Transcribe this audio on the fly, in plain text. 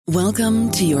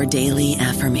Welcome to your daily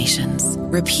affirmations.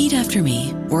 Repeat after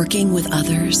me. Working with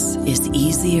others is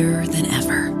easier than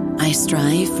ever. I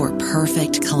strive for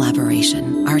perfect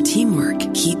collaboration. Our teamwork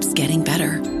keeps getting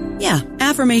better. Yeah,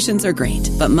 affirmations are great,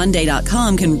 but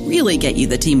Monday.com can really get you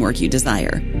the teamwork you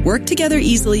desire. Work together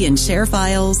easily and share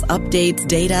files, updates,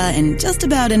 data, and just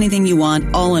about anything you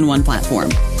want all in one platform.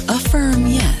 Affirm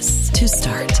yes to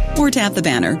start, or tap the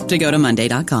banner to go to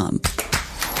Monday.com.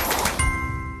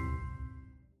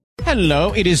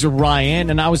 Hello, it is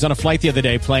Ryan, and I was on a flight the other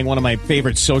day playing one of my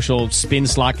favorite social spin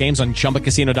slot games on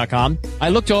ChumbaCasino.com. I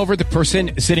looked over at the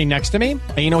person sitting next to me,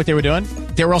 and you know what they were doing?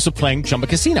 They were also playing Chumba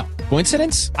Casino.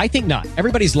 Coincidence? I think not.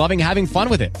 Everybody's loving having fun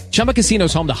with it. Chumba Casino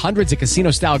is home to hundreds of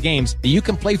casino-style games that you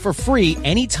can play for free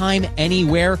anytime,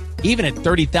 anywhere, even at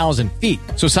 30,000 feet.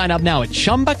 So sign up now at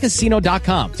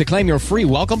ChumbaCasino.com to claim your free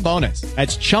welcome bonus.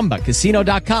 That's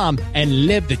ChumbaCasino.com and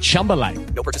live the Chumba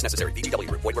life. No purchase necessary. VGW.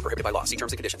 Void where prohibited by law. See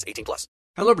terms and conditions. 18+.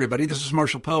 Hello, everybody. This is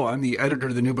Marshall Poe. I'm the editor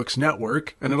of the New Books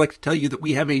Network, and I'd like to tell you that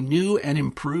we have a new and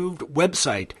improved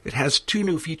website. It has 2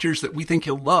 new features that we think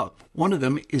you'll love. One of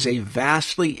them is a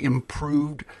vastly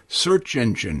improved search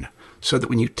engine, so that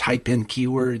when you type in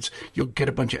keywords, you'll get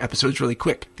a bunch of episodes really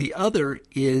quick. The other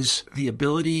is the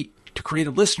ability to create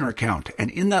a listener account. And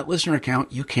in that listener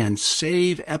account, you can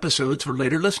save episodes for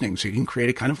later listening. So you can create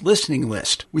a kind of listening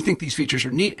list. We think these features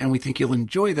are neat, and we think you'll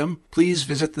enjoy them. Please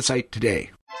visit the site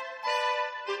today.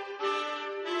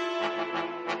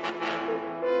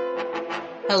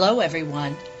 Hello,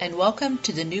 everyone, and welcome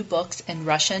to the New Books in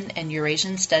Russian and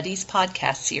Eurasian Studies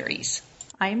podcast series.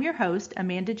 I am your host,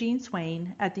 Amanda Jean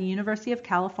Swain, at the University of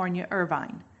California,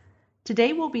 Irvine.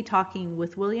 Today we'll be talking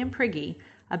with William Prigge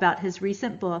about his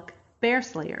recent book, Bear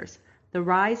Slayers: The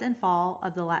Rise and Fall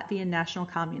of the Latvian National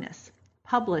Communists,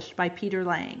 published by Peter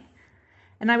Lang.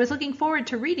 And I was looking forward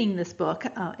to reading this book,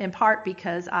 in part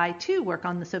because I too work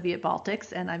on the Soviet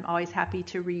Baltics, and I'm always happy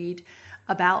to read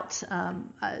about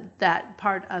that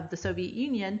part of the Soviet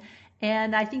Union.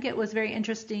 And I think it was very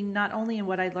interesting, not only in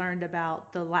what I learned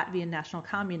about the Latvian National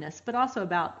Communists, but also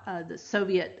about the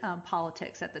Soviet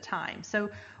politics at the time. So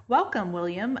welcome,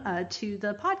 William, to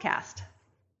the podcast.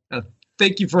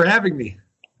 Thank you for having me.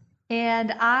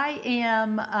 And I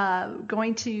am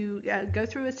going to go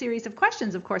through a series of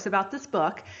questions, of course, about this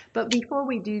book. But before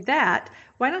we do that,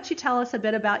 why don't you tell us a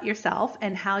bit about yourself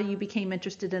and how you became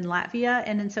interested in Latvia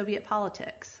and in Soviet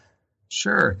politics?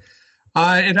 Sure.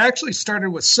 It actually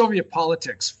started with Soviet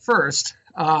politics first.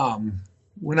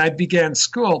 When I began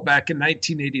school back in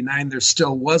 1989, there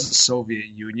still was a Soviet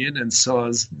Union. And so it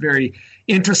was a very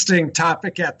interesting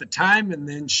topic at the time. And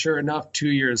then sure enough, 2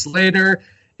 years later,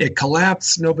 it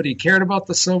collapsed. Nobody cared about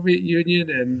the Soviet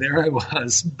Union, and there I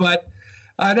was. But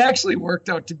it actually worked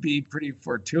out to be pretty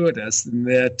fortuitous in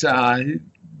that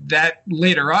that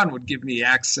later on would give me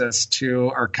access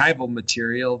to archival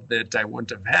material that I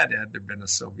wouldn't have had there been a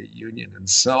Soviet Union. And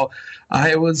so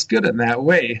it was good in that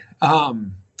way.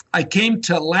 I came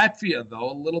to Latvia,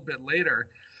 though, a little bit later.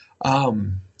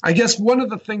 I guess one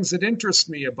of the things that interests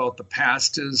me about the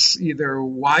past is either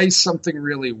why something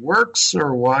really works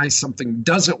or why something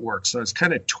doesn't work. So I was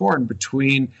kind of torn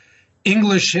between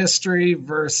English history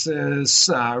versus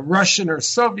Russian or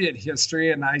Soviet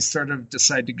history, and I sort of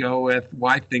decided to go with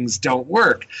why things don't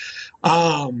work.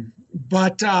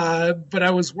 But I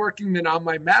was working then on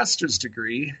my master's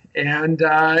degree, and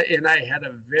I had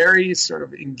a very sort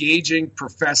of engaging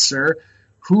professor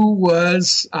who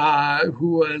was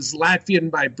Latvian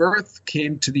by birth,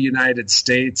 came to the United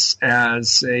States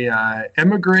as a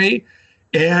emigre,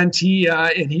 and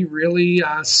he really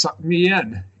sucked me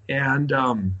in.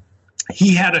 And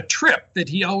he had a trip that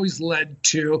he always led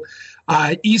to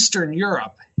Eastern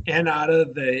Europe, and out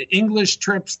of the English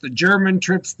trips, the German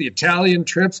trips, the Italian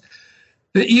trips,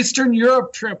 the Eastern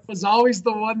Europe trip was always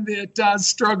the one that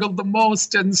struggled the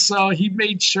most, and so he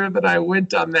made sure that I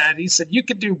went on that. He said, you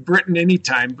could do Britain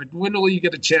anytime, but when will you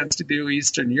get a chance to do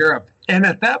Eastern Europe? And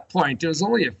at that point, it was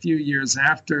only a few years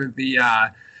after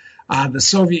the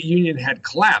Soviet Union had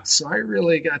collapsed, so I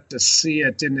really got to see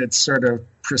it in its sort of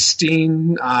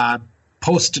pristine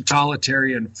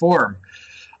post-totalitarian form.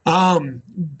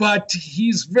 But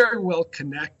he's very well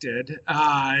connected.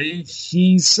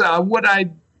 He's what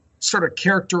I sort of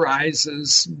characterize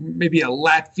as maybe a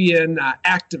Latvian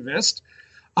activist.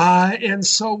 And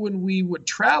so when we would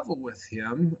travel with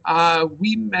him,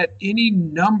 we met any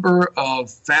number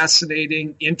of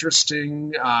fascinating,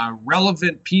 interesting,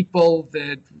 relevant people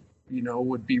that,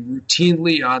 would be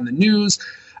routinely on the news,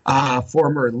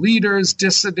 former leaders,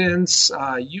 dissidents,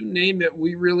 you name it.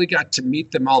 We really got to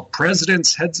meet them all,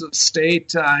 presidents, heads of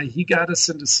state. He got us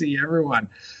in to see everyone.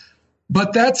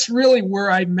 But that's really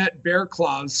where I met Bear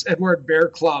Claws. Edward Bear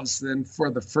Claws then for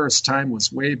the first time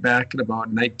was way back in about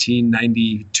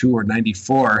 1992 or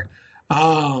 94.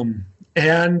 And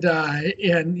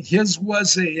his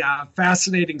was a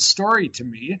fascinating story to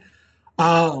me.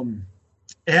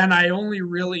 And I only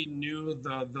really knew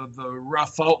the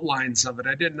rough outlines of it.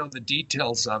 I didn't know the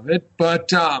details of it,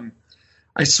 but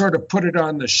I sort of put it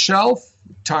on the shelf,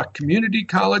 taught community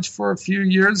college for a few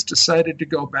years, decided to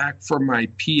go back for my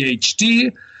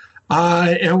PhD.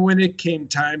 And when it came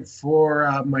time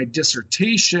for my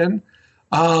dissertation,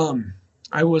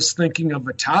 I was thinking of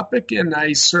a topic, and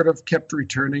I sort of kept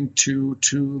returning to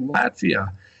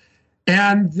Latvia.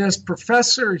 And this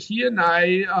professor, he and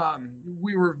I,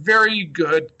 we were very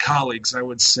good colleagues, I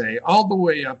would say, all the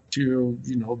way up to,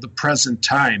 the present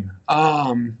time.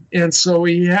 And so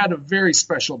we had a very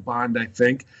special bond, I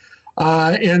think.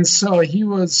 And so he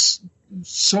was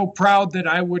so proud that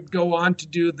I would go on to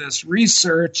do this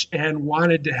research and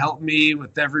wanted to help me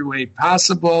with every way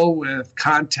possible with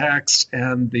context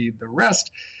and the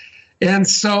rest. And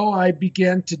so I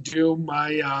began to do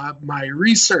my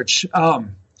research.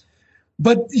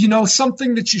 But,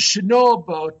 something that you should know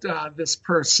about this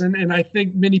person, and I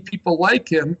think many people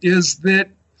like him, is that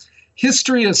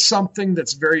history is something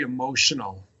that's very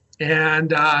emotional.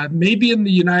 And maybe in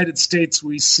the United States,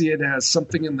 we see it as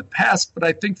something in the past, but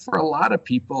I think for a lot of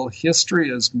people, history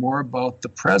is more about the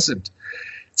present.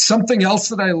 Something else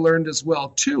that I learned as well,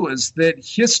 too, is that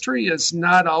history is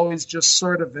not always just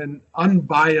sort of an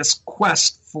unbiased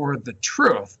quest for the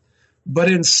truth,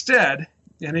 but instead,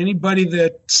 and anybody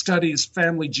that studies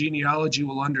family genealogy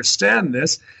will understand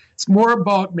this, it's more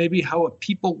about maybe how a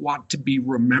people want to be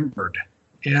remembered.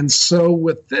 And so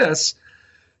with this,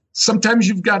 sometimes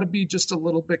you've got to be just a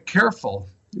little bit careful.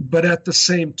 But at the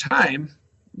same time,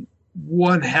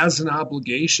 one has an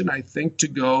obligation, I think, to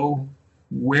go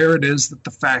where it is that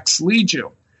the facts lead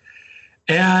you.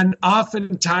 And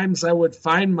oftentimes I would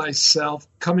find myself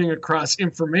coming across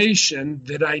information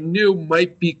that I knew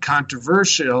might be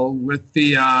controversial with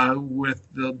the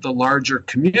larger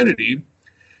community.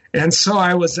 And so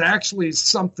I was actually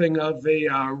something of a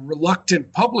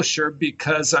reluctant publisher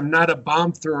because I'm not a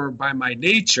bomb thrower by my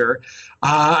nature.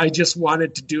 I just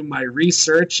wanted to do my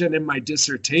research, and in my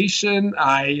dissertation,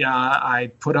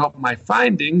 I put out my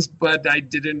findings, but I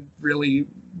didn't really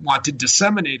want to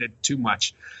disseminate it too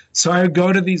much. So I would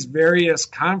go to these various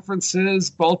conferences,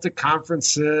 Baltic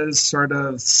conferences, sort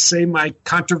of say my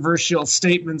controversial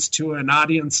statements to an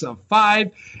audience of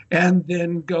 5, and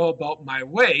then go about my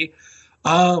way.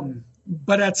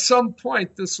 But at some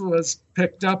point, this was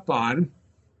picked up on,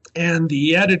 and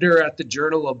the editor at the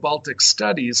Journal of Baltic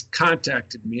Studies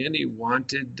contacted me, and he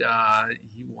wanted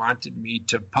me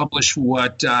to publish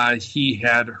what he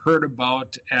had heard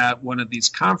about at one of these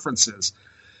conferences.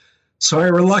 So I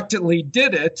reluctantly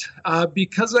did it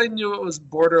because I knew it was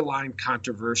borderline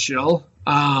controversial.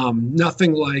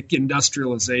 Nothing like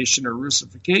industrialization or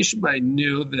Russification, but I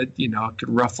knew that, it could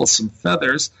ruffle some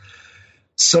feathers.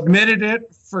 Submitted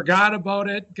it, forgot about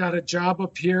it, got a job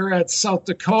up here at South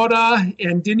Dakota,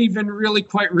 and didn't even really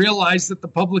quite realize that the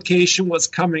publication was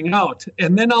coming out.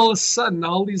 And then all of a sudden,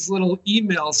 all these little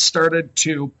emails started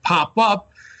to pop up.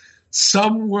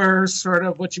 Some were sort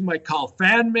of what you might call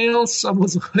fan mail. Some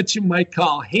was what you might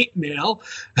call hate mail.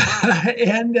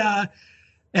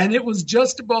 And it was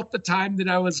just about the time that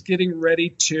I was getting ready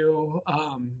to,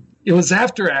 it was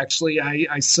after actually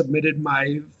I submitted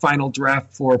my final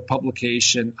draft for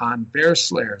publication on Bear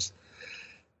Slayers.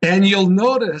 And you'll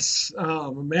notice,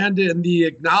 Amanda, in the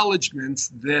acknowledgments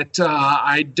that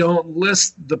I don't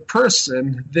list the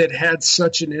person that had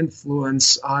such an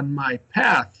influence on my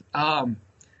path.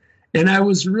 And I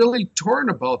was really torn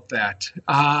about that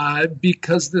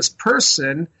because this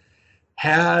person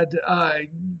had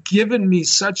given me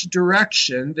such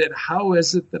direction that how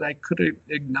is it that I could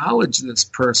acknowledge this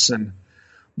person?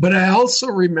 But I also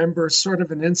remember sort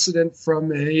of an incident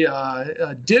from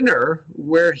a dinner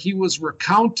where he was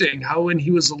recounting how when he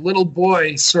was a little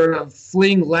boy sort of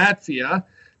fleeing Latvia,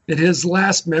 that his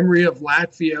last memory of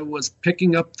Latvia was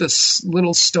picking up this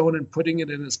little stone and putting it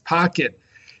in his pocket.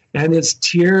 And his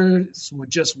tears would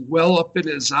just well up in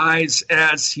his eyes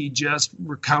as he just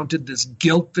recounted this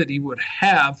guilt that he would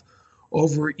have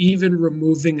over even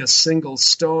removing a single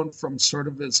stone from sort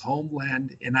of his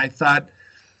homeland. And I thought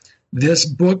this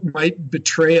book might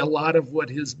betray a lot of what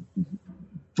his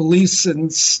beliefs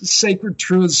and sacred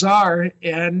truths are.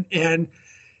 And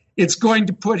it's going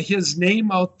to put his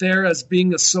name out there as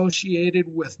being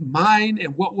associated with mine.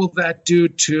 And what will that do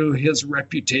to his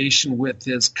reputation with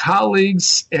his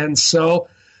colleagues? And so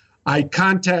I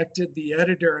contacted the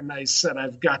editor and I said,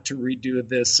 I've got to redo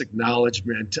this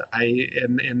acknowledgement.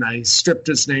 I stripped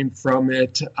his name from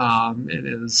it. It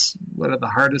is one of the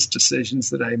hardest decisions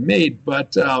that I made,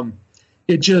 but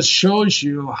it just shows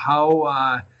you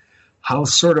how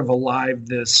sort of alive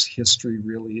this history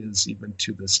really is even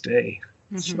to this day.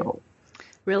 Mm-hmm. So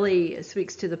really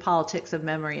speaks to the politics of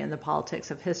memory and the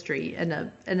politics of history in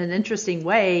an interesting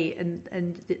way,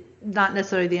 and not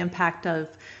necessarily the impact of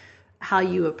how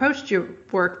you approached your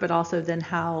work, but also then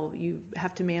how you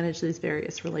have to manage these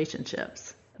various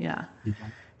relationships. Yeah. Mm-hmm.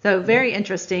 So very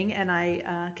interesting, and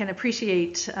I can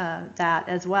appreciate that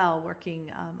as well,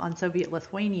 working on Soviet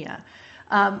Lithuania.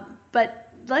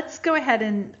 But let's go ahead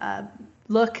and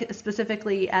look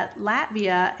specifically at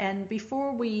Latvia. And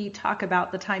before we talk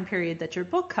about the time period that your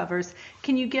book covers,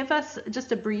 can you give us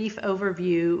just a brief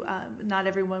overview? Not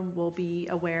everyone will be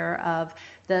aware of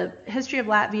the history of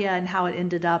Latvia and how it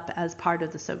ended up as part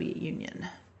of the Soviet Union.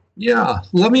 Yeah,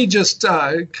 let me just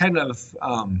kind of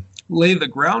lay the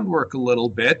groundwork a little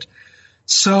bit.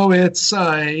 So it's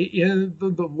in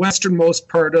the westernmost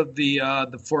part of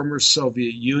the former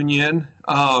Soviet Union,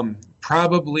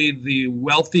 probably the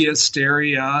wealthiest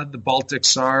area the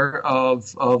Baltics are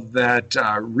of that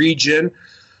region,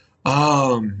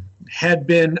 had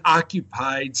been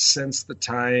occupied since the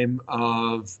time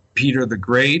of Peter the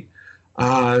Great.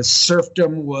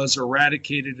 Serfdom was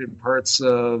eradicated in parts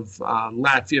of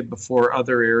Latvia before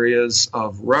other areas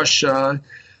of Russia.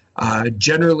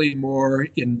 Generally more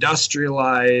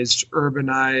industrialized,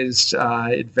 urbanized,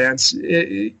 advanced,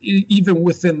 even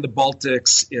within the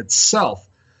Baltics itself.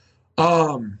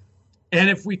 And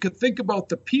if we could think about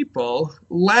the people,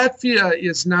 Latvia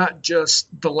is not just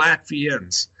the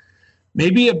Latvians.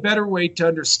 Maybe a better way to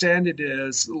understand it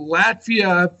is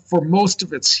Latvia, for most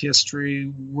of its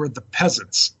history, were the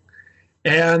peasants.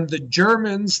 And the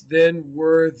Germans then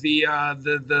were the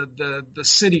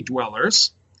city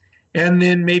dwellers. And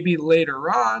then maybe later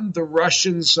on, the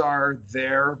Russians are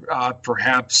there,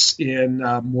 perhaps in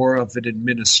more of an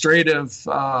administrative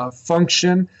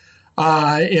function.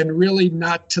 And really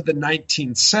not to the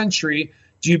 19th century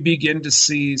do you begin to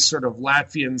see sort of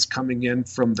Latvians coming in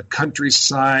from the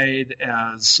countryside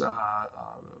as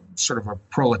sort of a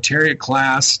proletariat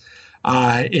class,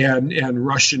 and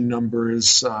Russian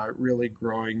numbers really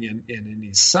growing in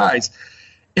any size.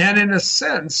 And in a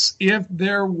sense, if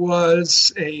there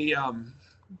was a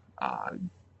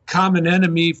common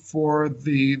enemy for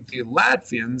the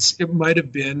Latvians, it might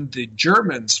have been the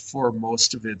Germans for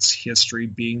most of its history,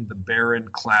 being the baron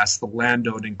class, the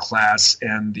landowning class,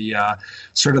 and the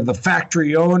sort of the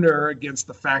factory owner against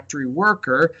the factory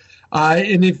worker.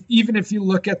 And even if you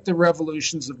look at the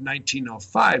revolutions of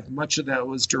 1905, much of that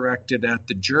was directed at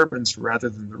the Germans rather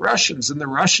than the Russians. And the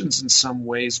Russians, in some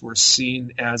ways, were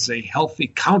seen as a healthy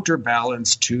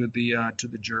counterbalance to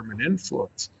the German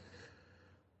influence.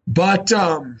 But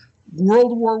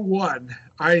World War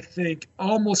I think,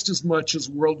 almost as much as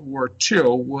World War II,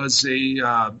 was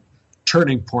a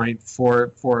turning point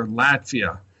for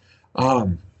Latvia.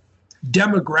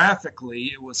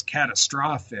 Demographically, it was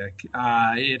catastrophic.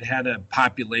 It had a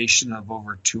population of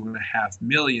over 2.5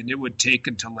 million. It would take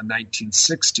until the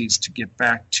 1960s to get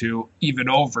back to even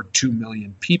over 2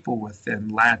 million people within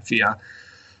Latvia.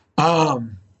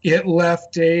 It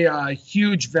left a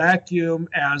huge vacuum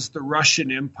as the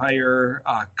Russian Empire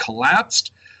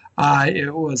collapsed.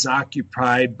 It was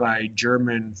occupied by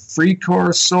German Free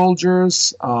Corps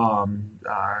soldiers,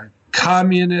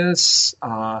 communists,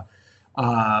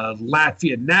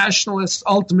 Latvian nationalists.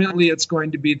 Ultimately, it's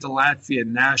going to be the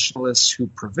Latvian nationalists who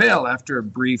prevail after a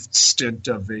brief stint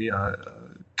of a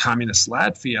communist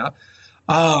Latvia.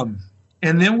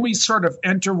 And then we sort of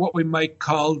enter what we might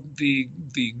call the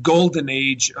golden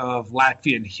age of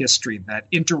Latvian history, that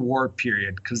interwar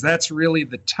period, because that's really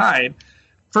the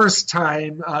first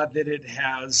time that it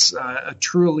has a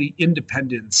truly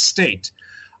independent state.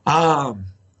 And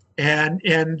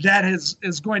that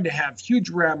is going to have huge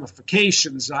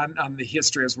ramifications on the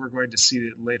history, as we're going to see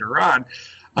it later on.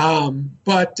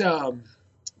 But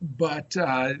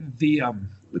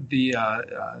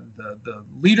the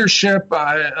leadership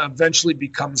eventually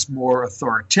becomes more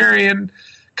authoritarian.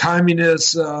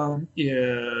 Communism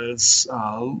is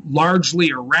largely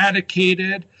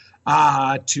eradicated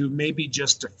to maybe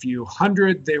just a few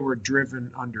hundred. They were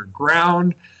driven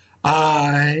underground.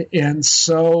 And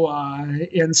so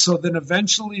then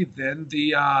eventually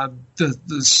the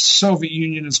Soviet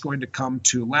Union is going to come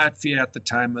to Latvia at the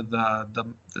time of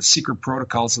the secret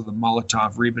protocols of the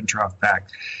Molotov-Ribbentrop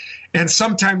Pact. And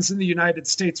sometimes in the United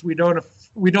States, we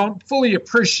don't fully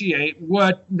appreciate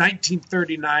what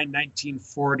 1939,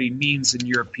 1940 means in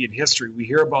European history. We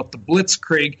hear about the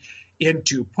Blitzkrieg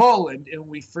into Poland, and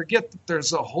we forget that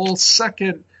there's a whole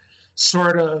second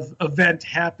sort of event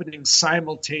happening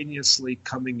simultaneously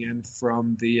coming in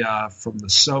from the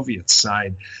Soviet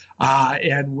side.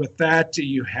 And with that,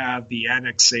 you have the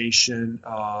annexation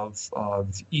of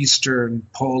Eastern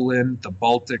Poland, the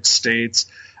Baltic states,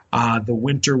 the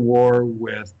Winter War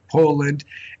with Poland.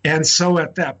 And so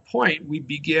at that point, we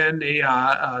begin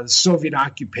a Soviet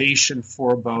occupation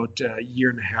for about a year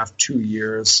and a half, 2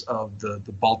 years of the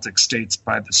Baltic states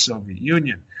by the Soviet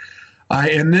Union.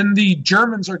 And then the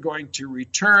Germans are going to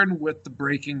return with the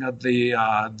breaking of the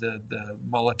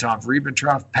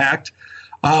Molotov-Ribbentrop Pact.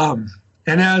 And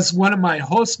as one of my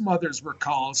host mothers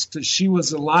recalls, because she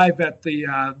was alive at the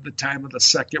time of the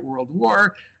Second World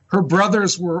War, her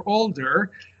brothers were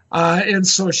older. And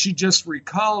so she just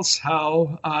recalls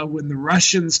how when the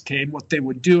Russians came, what they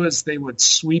would do is they would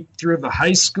sweep through the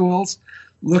high schools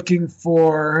looking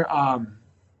for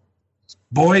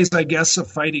boys, I guess, of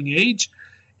fighting age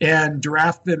and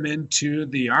draft them into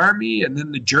the army. And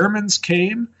then the Germans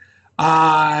came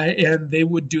and they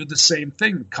would do the same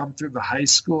thing, come through the high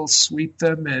school, sweep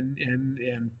them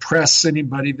and press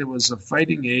anybody that was of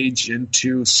fighting age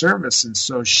into service. And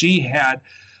so she had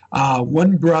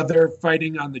one brother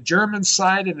fighting on the German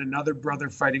side and another brother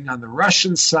fighting on the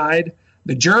Russian side.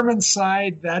 The German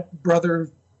side, that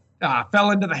brother fell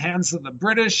into the hands of the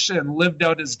British and lived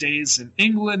out his days in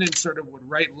England and sort of would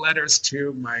write letters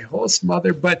to my host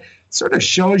mother, but it sort of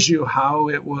shows you how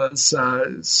it was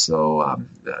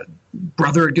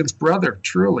brother against brother,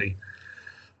 truly.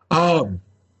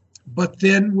 But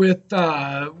then with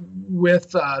the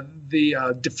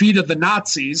defeat of the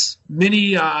Nazis,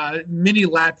 many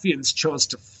Latvians chose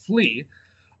to flee.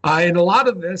 And a lot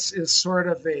of this is sort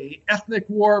of a ethnic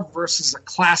war versus a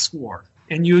class war.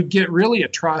 And you would get really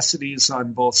atrocities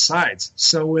on both sides.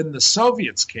 So when the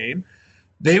Soviets came,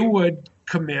 they would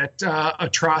commit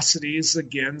atrocities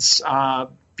against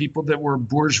people that were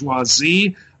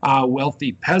bourgeoisie,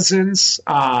 wealthy peasants.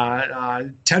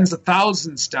 Tens of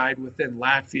thousands died within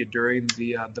Latvia during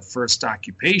the first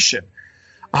occupation.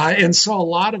 And so a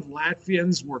lot of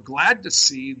Latvians were glad to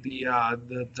see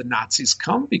the Nazis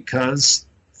come because,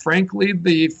 frankly,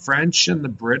 the French and the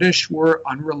British were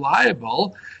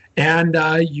unreliable. And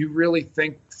you really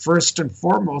think first and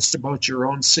foremost about your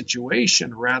own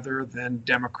situation rather than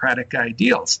democratic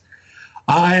ideals.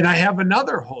 And I have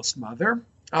another host mother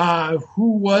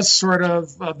who was sort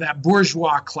of that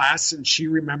bourgeois class, and she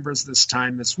remembers this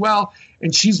time as well.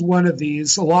 And she's one of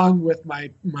these, along with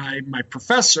my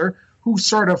professor, who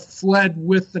sort of fled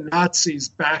with the Nazis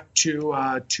back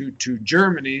to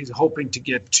Germany, hoping to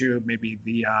get to maybe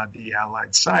the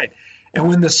Allied side. And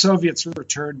when the Soviets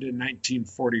returned in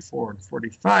 1944 and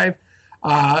 45,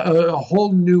 a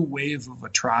whole new wave of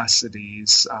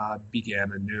atrocities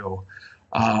began anew.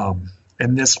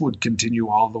 And this would continue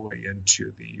all the way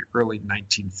into the early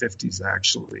 1950s,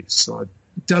 actually. So it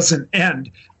doesn't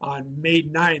end on May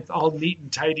 9th, all neat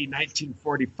and tidy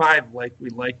 1945, like we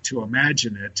like to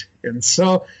imagine it. And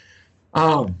so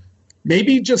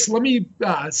maybe just let me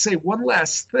say one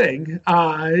last thing.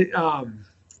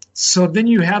 So then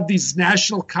you have these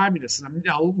national communists, and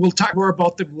we'll talk more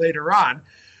about them later on,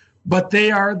 but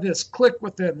they are this clique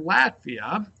within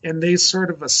Latvia, and they sort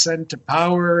of ascend to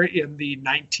power in the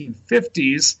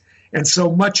 1950s. And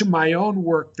so much of my own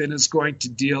work then is going to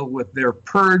deal with their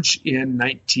purge in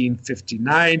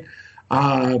 1959,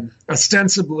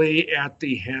 ostensibly at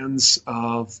the hands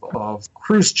of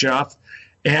Khrushchev.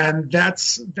 And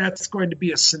that's going to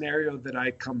be a scenario that I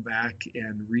come back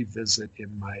and revisit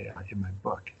in my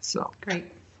book. So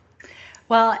great.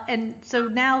 Well, and so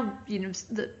now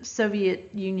the Soviet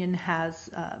Union has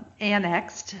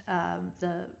annexed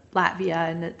the Latvia,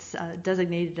 and it's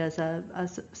designated as a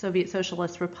Soviet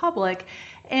Socialist Republic,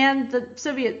 and the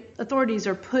Soviet authorities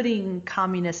are putting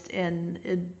communists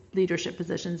in leadership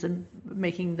positions and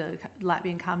making the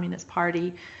Latvian Communist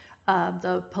Party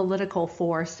the political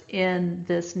force in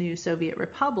this new Soviet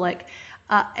republic.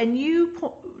 And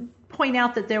you point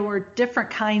out that there were different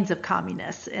kinds of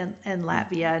communists in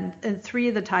Latvia, and three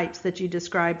of the types that you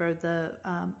describe are the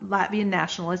Latvian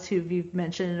nationalists, who you've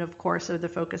mentioned, and of course are the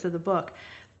focus of the book,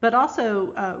 but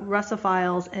also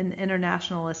Russophiles and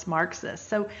internationalist Marxists.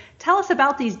 So tell us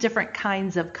about these different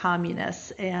kinds of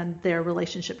communists and their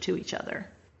relationship to each other.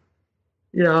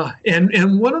 Yeah,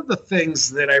 and one of the things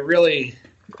that I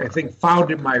think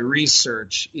found in my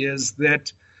research is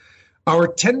that our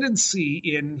tendency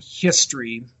in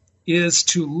history is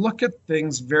to look at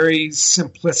things very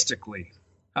simplistically.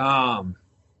 And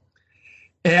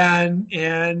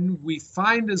we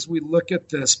find as we look at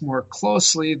this more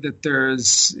closely that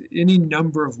there's any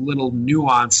number of little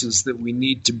nuances that we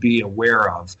need to be aware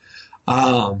of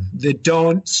that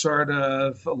don't sort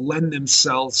of lend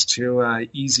themselves to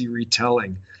easy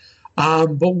retelling.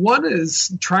 But one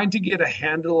is trying to get a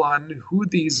handle on who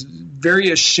these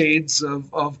various shades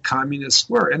of communists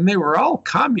were. And they were all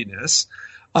communists.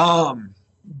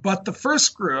 But the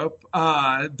first group,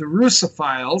 the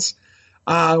Russophiles,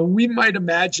 we might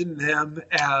imagine them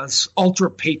as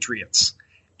ultra-patriots.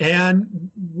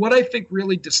 And what I think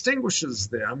really distinguishes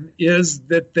them is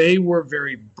that they were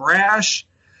very brash.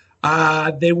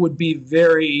 They would be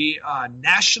very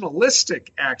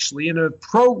nationalistic, actually, in a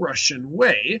pro-Russian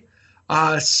way,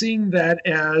 seeing that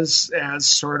as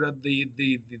sort of the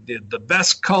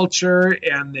best culture,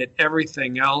 and that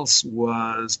everything else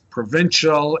was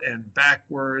provincial and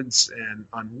backwards and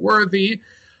unworthy.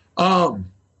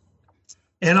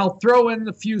 And I'll throw in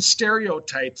a few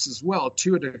stereotypes as well,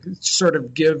 too, to sort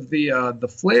of give the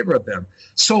flavor of them.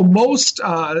 So most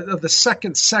of the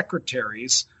second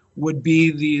secretaries would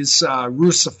be these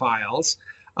Russophiles,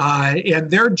 and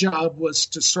their job was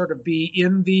to sort of be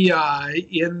in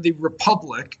the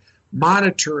Republic,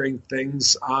 monitoring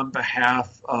things on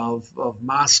behalf of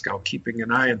Moscow, keeping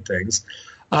an eye on things.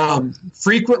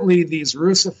 Frequently, these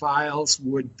Russophiles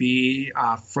would be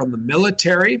from the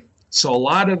military. So a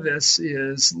lot of this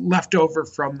is left over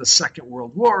from the Second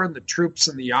World War, and the troops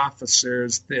and the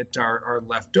officers that are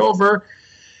left over,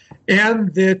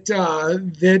 and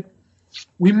that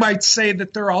we might say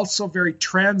that they're also very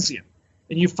transient.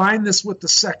 And you find this with the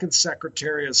second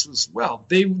secretaries as well.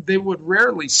 They would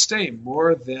rarely stay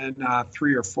more than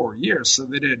 3 or 4 years. So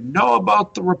they didn't know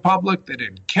about the Republic. They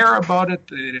didn't care about it.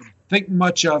 They didn't think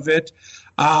much of it.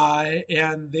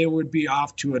 And they would be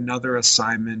off to another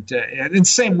assignment. And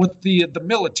same with the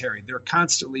military. They're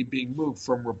constantly being moved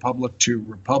from republic to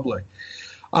republic.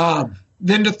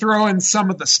 Then to throw in some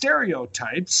of the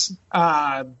stereotypes,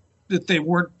 that they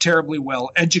weren't terribly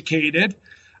well educated,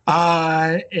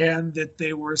 and that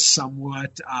they were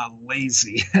somewhat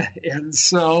lazy. And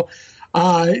so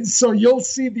you'll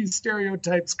see these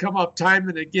stereotypes come up time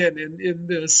and again in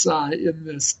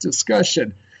this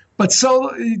discussion. But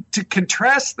so to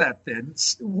contrast that, then,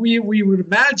 we would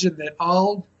imagine that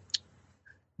all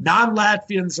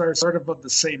non-Latvians are sort of the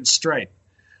same stripe.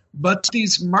 But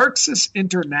these Marxist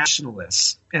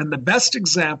internationalists, and the best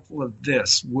example of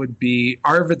this would be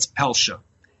Arvids Pelsha,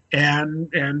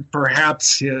 and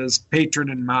perhaps his patron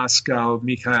in Moscow,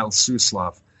 Mikhail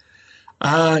Suslov,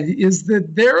 is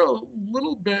that they're a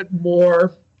little bit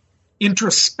more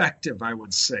introspective, I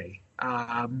would say,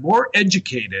 more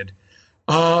educated.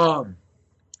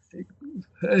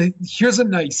 Here's a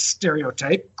nice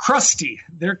stereotype: crusty.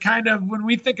 They're kind of, when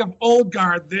we think of old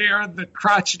guard, they are the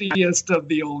crotchetiest of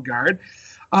the old guard.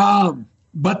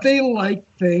 But they like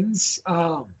things.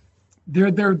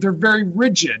 They're very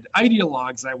rigid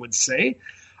ideologues, I would say.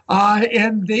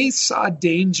 And they saw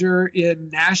danger in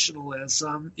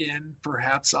nationalism in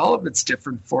perhaps all of its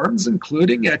different forms,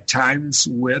 including at times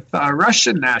with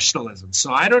Russian nationalism.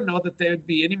 So I don't know that they would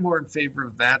be any more in favor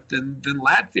of that than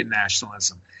Latvian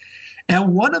nationalism.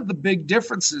 And one of the big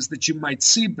differences that you might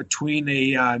see between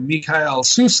a Mikhail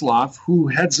Suslov, who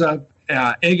heads up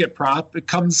Agitprop, it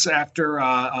comes after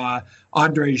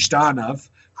Andrei Zhdanov,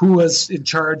 who was in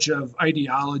charge of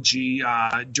ideology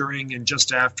during and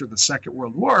just after the Second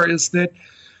World War, is that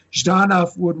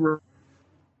Zhdanov would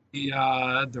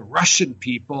the Russian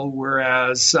people,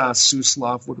 whereas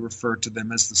Suslov would refer to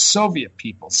them as the Soviet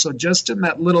people. So just in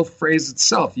that little phrase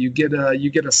itself, you get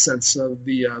a sense of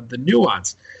the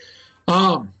nuance.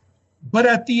 But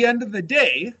at the end of the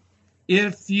day,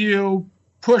 if you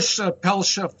push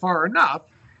Pelsha far enough,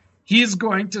 he's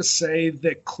going to say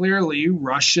that clearly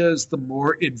Russia is the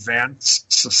more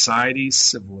advanced society,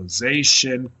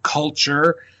 civilization,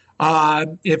 culture.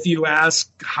 If you ask,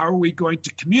 how are we going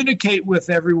to communicate with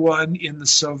everyone in the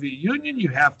Soviet Union, you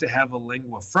have to have a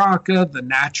lingua franca. The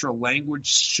natural language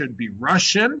should be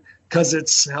Russian because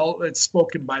it's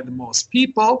spoken by the most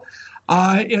people.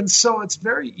 And so it's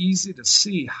very easy to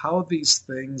see how these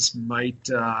things might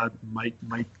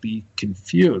be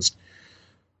confused.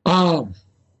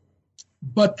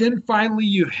 But then finally,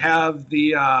 you have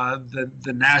the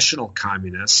national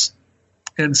communists,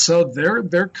 and so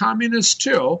they're communists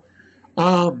too.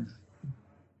 But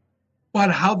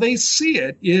how they see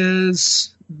it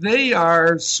is they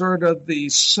are sort of the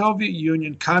Soviet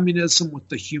Union communism with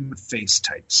the human face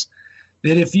types.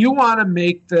 That if you want to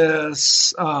make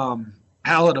this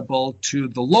palatable to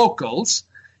the locals,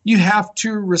 you have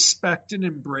to respect and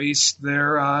embrace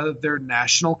their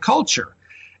national culture.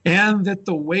 and that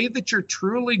the way that you're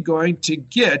truly going to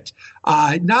get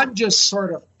not just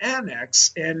sort of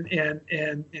annex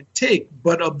and take,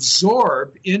 but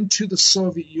absorb into the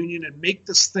Soviet Union and make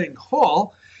this thing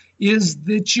whole, is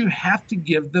that you have to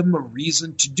give them a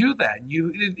reason to do that.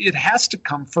 It has to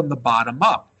come from the bottom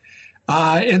up.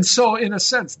 And so, in a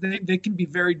sense, they can be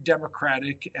very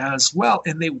democratic as well,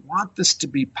 and they want this to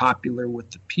be popular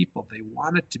with the people. They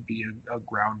want it to be a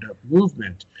ground-up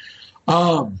movement.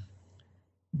 And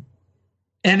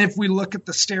if we look at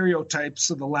the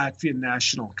stereotypes of the Latvian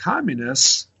National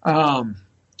Communists,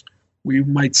 we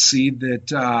might see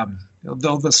that,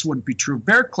 though this wouldn't be true of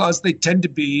Bear Claws, they tend to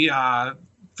be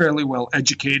fairly well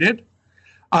educated.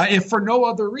 If for no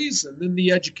other reason than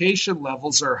the education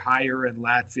levels are higher in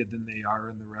Latvia than they are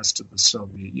in the rest of the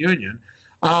Soviet Union.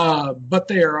 But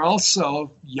they are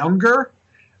also younger,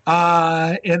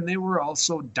 and they were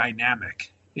also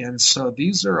dynamic. And so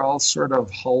these are all sort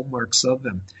of hallmarks of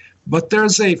them. But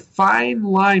there's a fine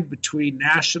line between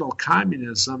national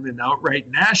communism and outright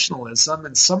nationalism.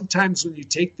 And sometimes when you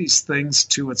take these things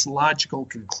to its logical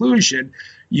conclusion,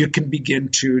 you can begin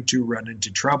to run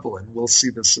into trouble. And we'll see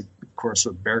this, of course,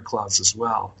 with Bear Claws as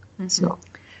well. Mm-hmm. So.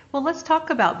 Well, let's talk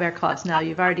about Bear Claws now.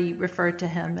 You've already referred to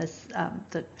him as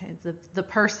the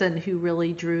person who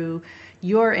really drew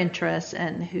your interest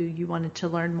and who you wanted to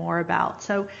learn more about.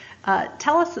 So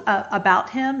tell us about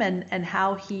him and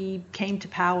how he came to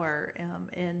power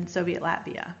in Soviet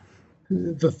Latvia.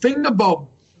 The thing about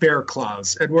Bear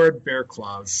Claws, Edward Bear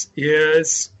Claws,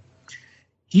 is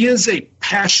he is a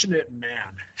passionate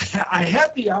man. I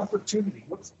had the opportunity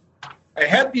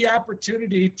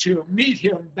to meet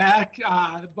him back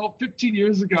about 15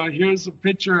 years ago. Here's a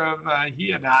picture of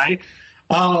he and I.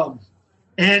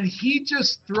 And he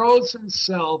just throws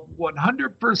himself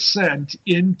 100%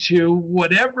 into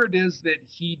whatever it is that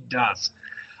he does.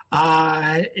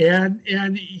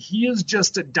 And he is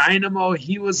just a dynamo.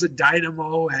 He was a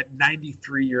dynamo at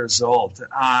 93 years old.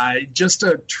 Just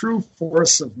a true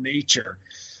force of nature.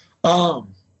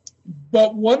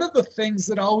 But one of the things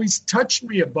that always touched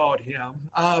me about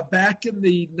him back in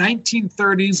the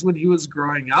 1930s when he was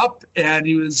growing up, and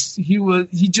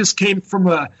he just came from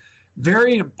a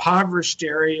very impoverished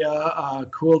area,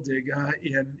 Kuldiga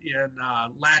in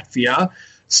Latvia.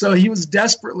 So he was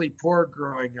desperately poor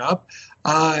growing up.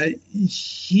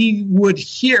 He would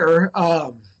hear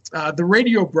the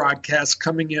radio broadcast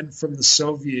coming in from the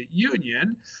Soviet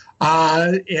Union,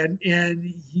 and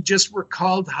he just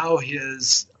recalled how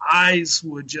his eyes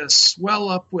would just swell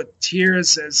up with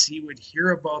tears as he would hear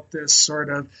about this sort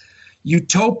of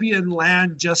utopian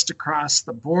land just across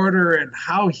the border and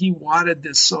how he wanted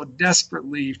this so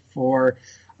desperately for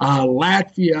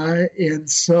Latvia. And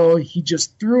so he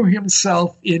just threw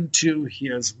himself into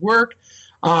his work.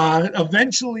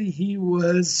 Eventually, he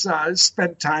was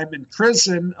spent time in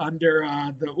prison under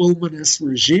the Ulmanis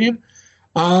regime.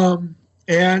 And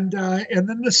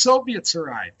then the Soviets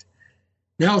arrived.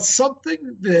 Now,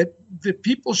 something that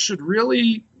people should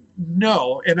really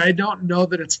know, and I don't know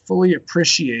that it's fully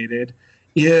appreciated,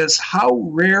 is how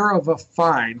rare of a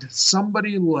find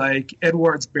somebody like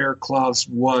Edwards Bear Claws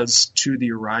was to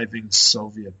the arriving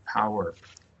Soviet power.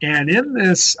 And in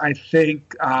this, I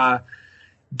think,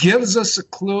 gives us a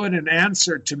clue and an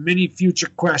answer to many future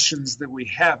questions that we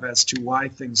have as to why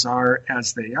things are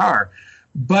as they are.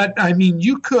 But, I mean,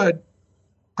 you could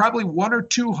probably 100 or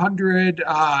 200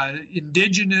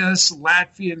 indigenous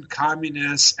Latvian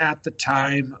communists at the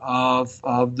time of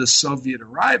the Soviet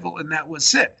arrival, and that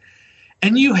was it.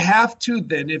 And you have to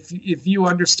then, if you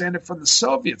understand it from the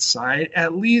Soviet side,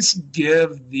 at least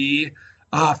give the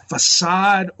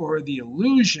facade or the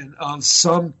illusion of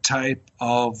some type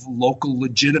of local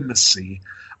legitimacy.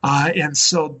 And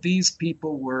so these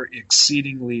people were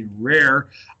exceedingly rare,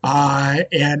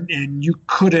 and you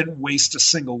couldn't waste a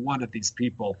single one of these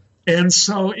people. And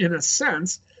so, in a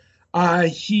sense,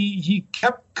 he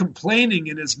kept complaining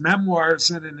in his memoirs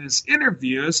and in his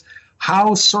interviews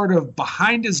how sort of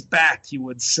behind his back, he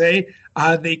would say,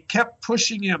 they kept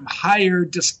pushing him higher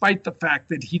despite the fact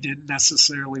that he didn't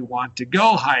necessarily want to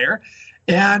go higher.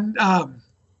 And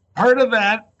part of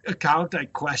that account I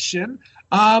question,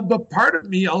 but part of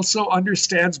me also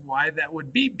understands why that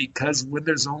would be, because when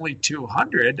there's only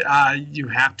 200, you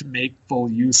have to make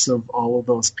full use of all of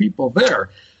those people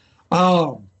there.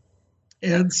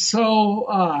 And so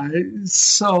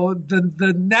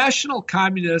the National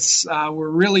Communists were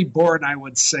really born, I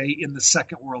would say, in the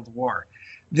Second World War.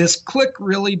 This clique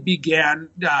really began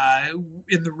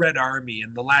in the Red Army,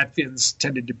 and the Latvians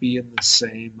tended to be in the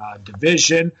same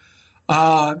division.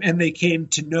 And they came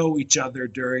to know each other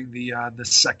during the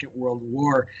Second World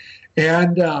War.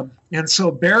 And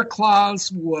so Bear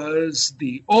Claus was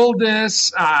the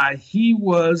oldest. He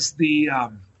was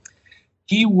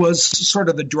sort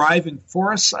of the driving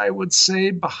force, I would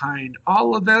say, behind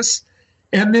all of this.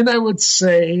 And then I would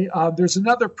say there's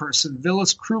another person,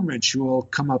 Vilas Krumich, who will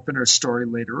come up in our story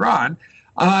later on.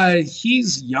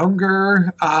 He's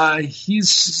younger.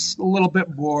 He's a little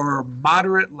bit more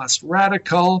moderate, less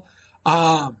radical.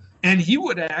 And he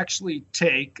would actually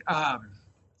take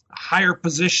higher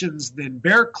positions than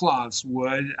Bear Claus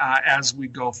would as we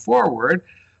go forward.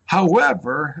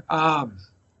 However,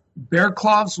 Bear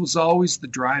Claus was always the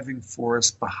driving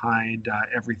force behind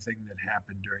everything that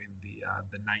happened during the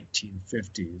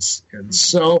 1950s. And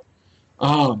so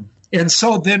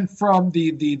then from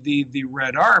the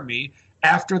Red Army,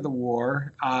 after the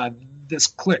war, this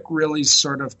clique really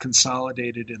sort of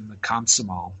consolidated in the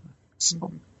Komsomol.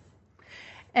 So.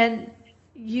 And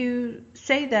you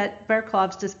say that Bear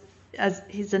Claus, just as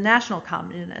he's a national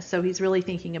communist, so he's really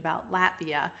thinking about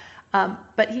Latvia,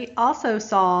 but he also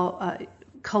saw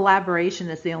collaboration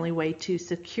as the only way to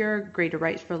secure greater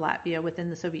rights for Latvia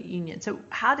within the Soviet Union. So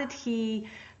how did he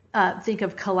think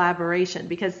of collaboration?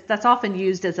 Because that's often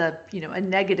used as a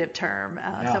negative term.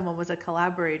 Someone was a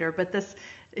collaborator, but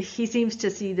he seems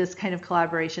to see this kind of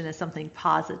collaboration as something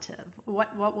positive.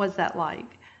 What was that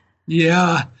like?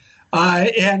 Yeah.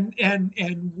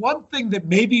 And one thing that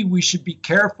maybe we should be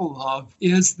careful of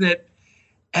is that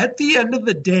at the end of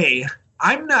the day,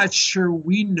 I'm not sure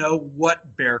we know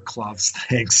what Bear Claus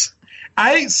thinks.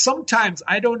 Sometimes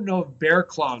I don't know if Bear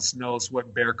Claus knows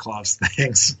what Bear Claus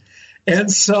thinks.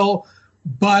 And so,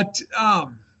 but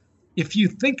if you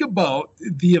think about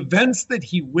the events that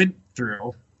he went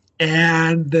through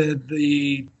and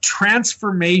the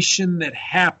transformation that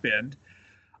happened,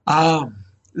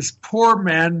 this poor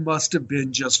man must have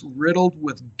been just riddled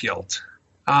with guilt.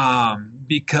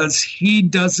 Because he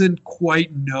doesn't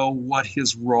quite know what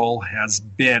his role has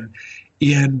been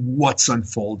in what's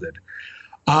unfolded.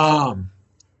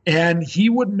 And he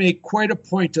would make quite a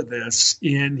point of this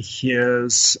in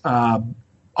his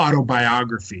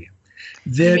autobiography.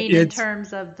 You mean in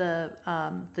terms of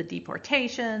the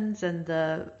deportations and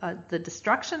the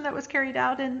destruction that was carried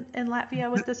out in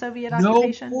Latvia with the Soviet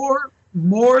occupation? No,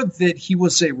 more that he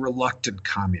was a reluctant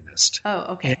communist.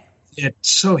 Oh, okay.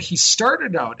 So he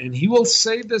started out, and he will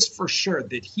say this for sure,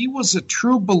 that he was a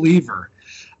true believer.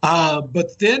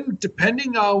 But then,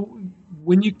 depending on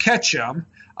when you catch him,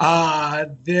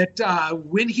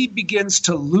 when he begins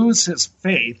to lose his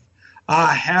faith,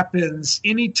 happens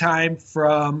anytime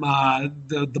from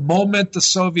the moment the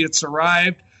Soviets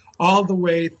arrived all the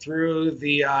way through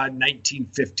the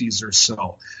 1950s or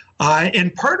so.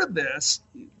 And part of this,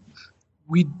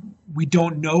 we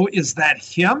don't know, is that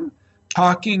him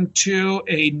talking to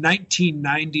a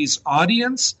 1990s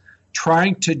audience,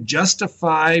 trying to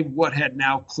justify what had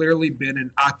now clearly been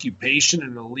an occupation,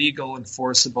 an illegal,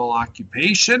 enforceable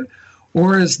occupation,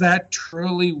 or is that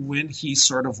truly when he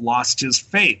sort of lost his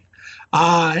faith?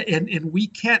 And we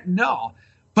can't know.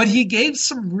 But he gave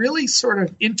some really sort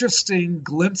of interesting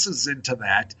glimpses into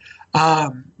that.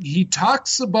 He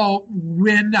talks about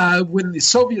when the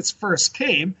Soviets first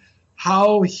came,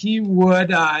 how he would,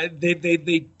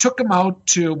 they took him out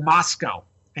to Moscow,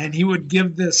 and he would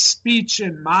give this speech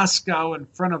in Moscow in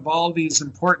front of all these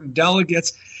important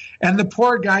delegates. And the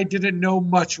poor guy didn't know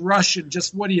much Russian,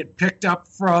 just what he had picked up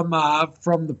from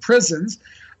the prisons.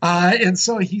 And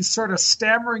so he's sort of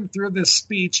stammering through this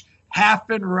speech, half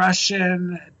in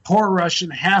Russian, poor Russian,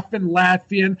 half in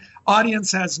Latvian.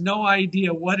 Audience has no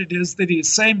idea what it is that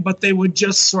he's saying, but they would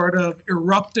just sort of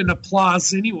erupt in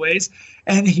applause anyways.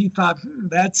 And he thought,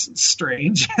 that's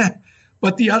strange.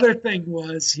 But the other thing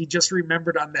was, he just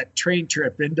remembered on that train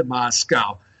trip into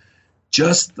Moscow,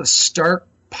 just the stark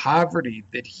poverty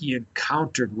that he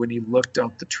encountered when he looked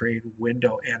out the train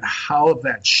window and how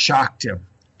that shocked him.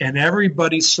 And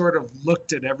everybody sort of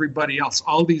looked at everybody else,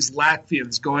 all these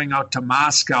Latvians going out to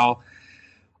Moscow,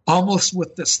 almost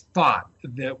with this thought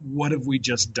that what have we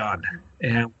just done?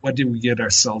 And what did we get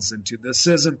ourselves into? This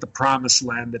isn't the promised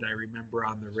land that I remember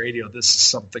on the radio. This is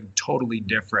something totally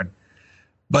different.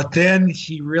 But then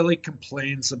he really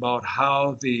complains about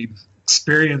how the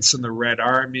experience in the Red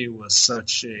Army was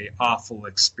such an awful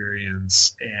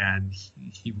experience, and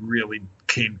he really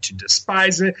came to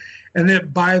despise it. And then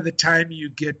by the time you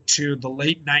get to the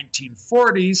late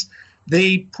 1940s,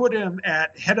 they put him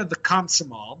at head of the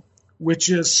Komsomol,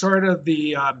 which is sort of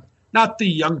the, not the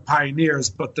young pioneers,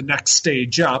 but the next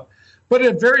stage up, but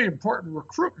a very important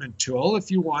recruitment tool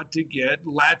if you want to get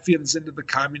Latvians into the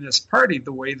Communist Party.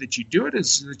 The way that you do it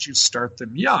is that you start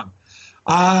them young.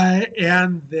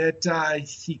 And that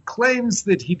he claims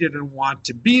that he didn't want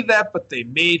to be that, but they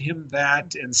made him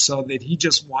that, and so that he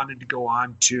just wanted to go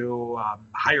on to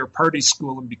higher party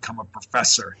school and become a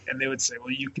professor. And they would say,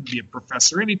 well, you can be a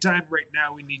professor anytime. Right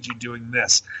now, we need you doing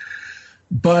this.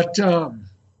 But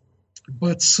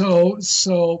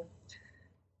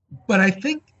I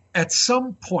think at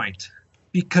some point,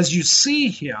 because you see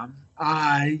him,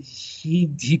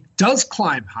 he does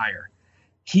climb higher.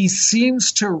 He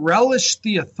seems to relish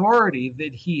the authority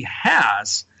that he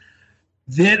has.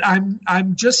 That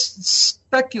I'm just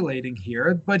speculating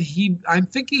here, but I'm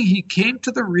thinking he came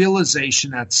to the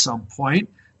realization at some point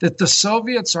that the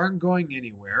Soviets aren't going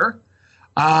anywhere.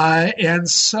 And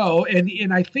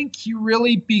I think he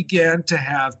really began to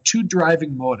have two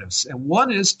driving motives. And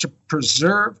one is to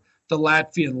preserve the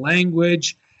Latvian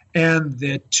language and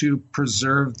that to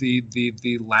preserve the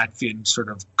Latvian sort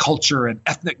of culture and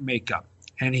ethnic makeup.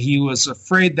 And he was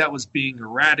afraid that was being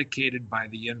eradicated by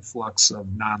the influx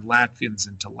of non-Latvians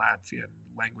into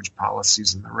Latvian language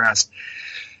policies and the rest.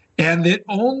 And that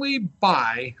only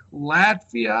by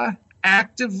Latvia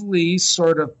actively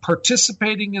sort of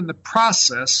participating in the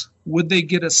process would they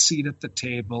get a seat at the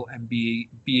table and be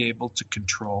able to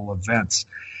control events.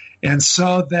 And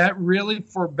so that really,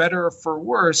 for better or for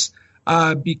worse,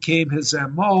 became his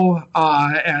MO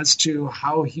as to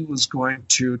how he was going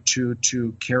to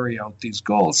carry out these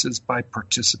goals, is by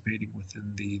participating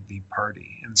within the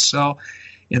party. And so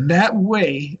in that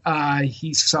way,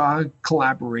 he saw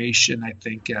collaboration, I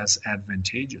think, as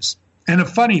advantageous. And a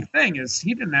funny thing is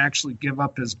he didn't actually give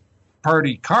up his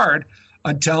party card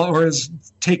or is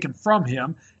taken from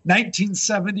him,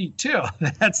 1972.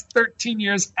 That's 13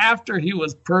 years after he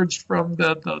was purged from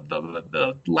the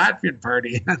Latvian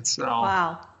party. And so,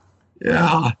 wow.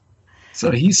 Yeah. So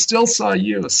he still saw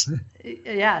use.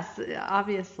 Yes,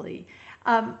 obviously.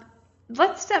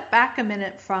 Let's step back a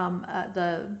minute from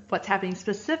what's happening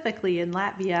specifically in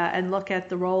Latvia and look at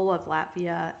the role of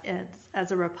Latvia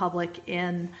as a republic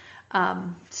in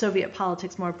Soviet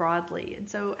politics more broadly. And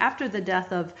so after the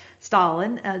death of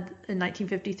Stalin in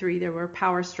 1953, there were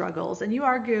power struggles. And you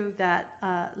argue that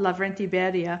Lavrentiy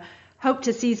Beria hoped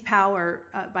to seize power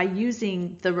by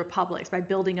using the republics, by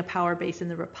building a power base in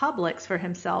the republics for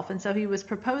himself. And so he was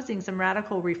proposing some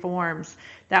radical reforms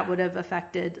that would have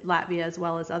affected Latvia as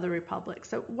well as other republics.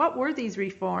 So what were these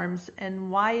reforms, and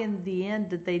why in the end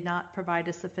did they not provide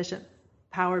a sufficient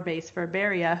power base for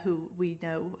Beria, who we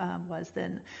know was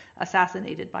then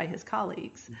assassinated by his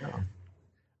colleagues? Yeah.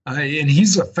 And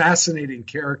he's a fascinating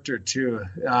character, too.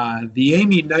 The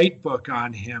Amy Knight book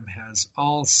on him has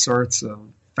all sorts of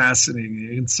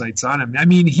fascinating insights on him. I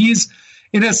mean, he's,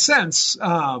 in a sense,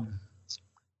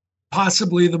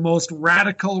 possibly the most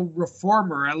radical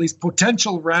reformer, at least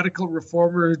potential radical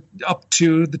reformer up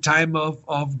to the time of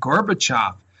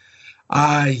Gorbachev.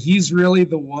 He's really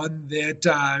the one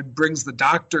that brings the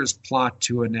doctor's plot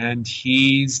to an end.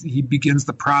 He begins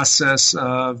the process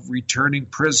of returning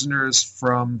prisoners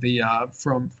from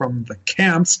the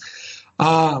camps.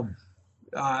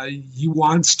 He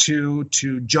wants to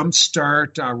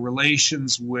jumpstart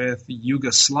relations with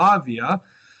Yugoslavia,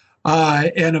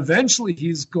 and eventually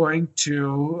he's going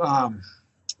to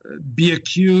be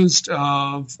accused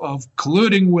of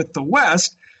colluding with the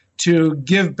West to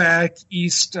give back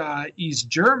East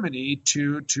Germany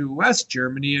to West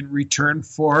Germany in return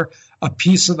for a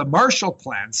piece of the Marshall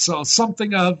Plan. So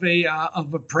something of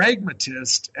a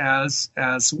pragmatist as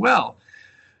well.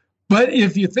 But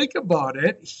if you think about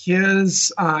it,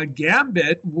 his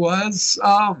gambit was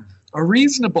a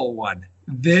reasonable one.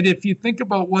 That if you think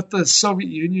about what the Soviet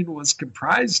Union was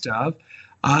comprised of,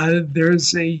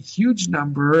 there's a huge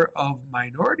number of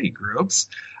minority groups.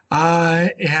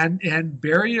 And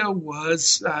Beria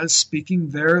was speaking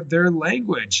their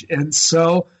language. And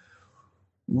so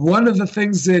one of the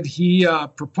things that he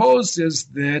proposed is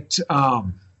that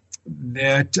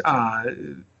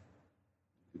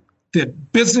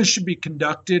business should be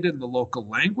conducted in the local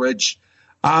language,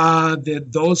 that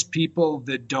those people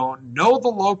that don't know the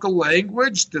local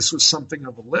language, this was something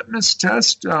of a litmus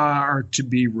test, are to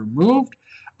be removed,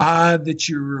 that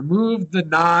you remove the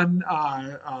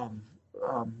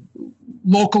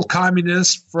local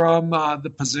communists from the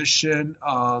position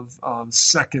of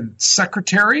second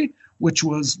secretary, which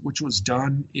was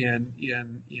done in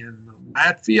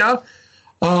Latvia,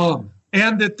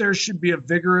 and that there should be a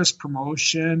vigorous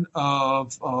promotion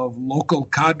of local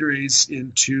cadres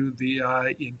into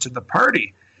the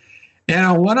party. And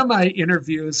on one of my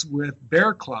interviews with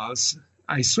Bear Claus,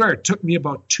 I swear it took me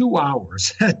about 2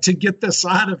 hours to get this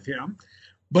out of him.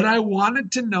 But I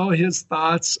wanted to know his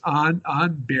thoughts on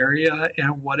Beria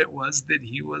and what it was that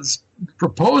he was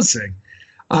proposing.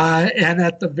 And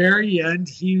at the very end,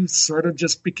 he sort of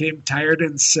just became tired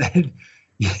and said,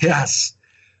 yes,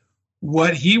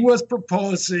 what he was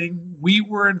proposing, we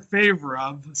were in favor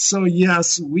of. So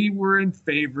yes, we were in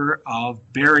favor of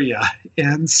Beria.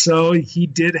 And so he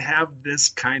did have this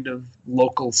kind of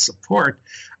local support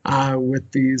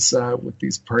with these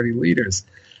party leaders.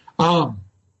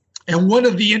 And one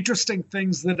of the interesting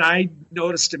things that I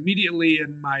noticed immediately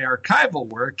in my archival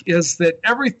work is that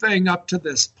everything up to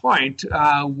this point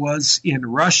was in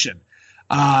Russian.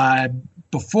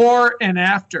 Before and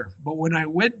after. But when I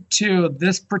went to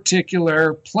this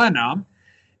particular plenum,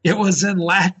 it was in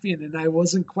Latvian, and I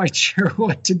wasn't quite sure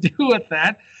what to do with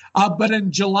that. But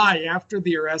in July, after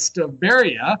the arrest of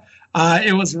Beria,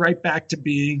 it was right back to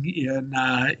being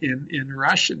in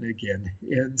Russian again.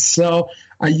 And so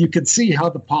you could see how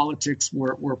the politics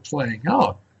were playing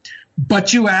out.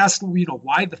 But you asked,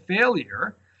 why the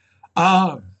failure?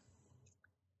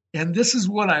 And this is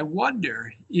what I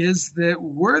wonder, is that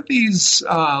were these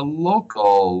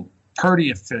local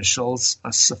party officials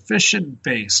a sufficient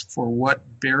base for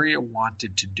what Beria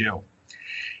wanted to do?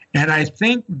 And I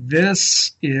think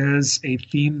this is a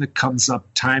theme that comes up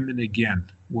time and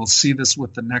again. We'll see this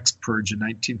with the next purge in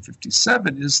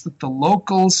 1957, is that the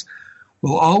locals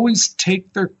will always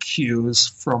take their cues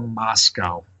from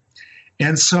Moscow.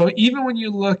 And so even when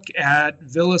you look at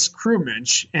Vilas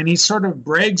Krumich, and he sort of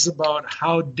brags about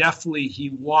how deftly he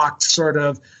walked sort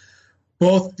of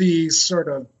both the sort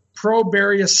of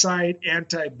pro-Beria side,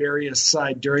 anti-Beria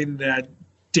side during that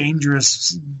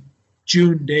dangerous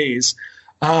June days.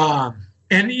 And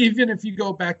even if you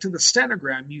go back to the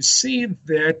stenogram, you see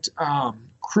that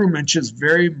Krumich is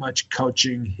very much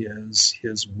couching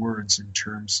his words in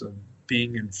terms of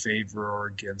being in favor or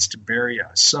against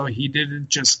Beria. So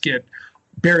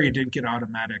Beria didn't get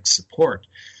automatic support.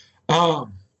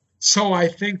 So I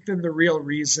think then the real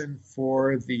reason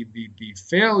for the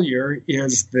failure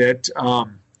is that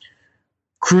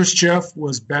Khrushchev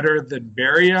was better than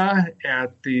Beria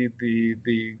at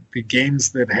the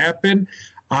games that happened.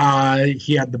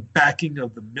 He had the backing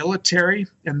of the military.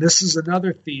 And this is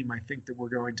another theme I think that we're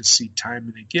going to see time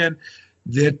and again,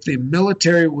 that the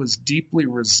military was deeply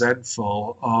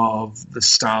resentful of the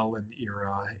Stalin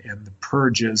era and the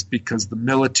purges because the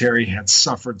military had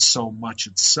suffered so much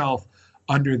itself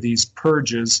under these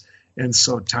purges. And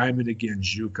so time and again,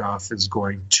 Zhukov is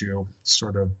going to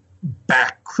sort of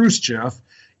back Khrushchev,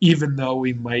 even though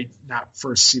we might not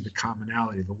first see the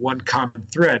commonality. The one common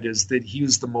thread is that he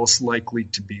was the most likely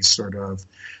to be sort of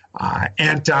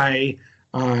anti-MVD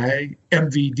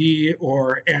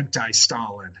or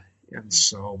anti-Stalin. And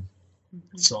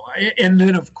and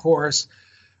then of course,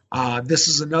 this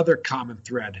is another common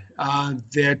thread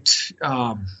that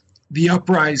the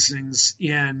uprisings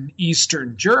in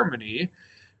Eastern Germany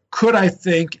could, I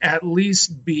think, at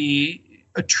least be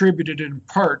attributed in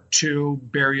part to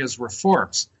Beria's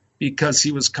reforms, because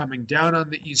he was coming down on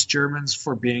the East Germans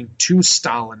for being too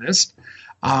Stalinist.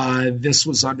 This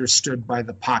was understood by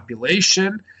the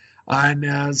population, and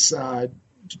as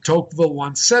Tocqueville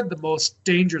once said, the most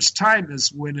dangerous time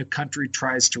is when a country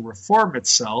tries to reform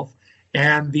itself,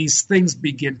 and these things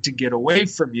begin to get away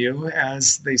from you,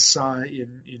 as they saw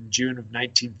in June of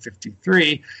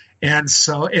 1953. And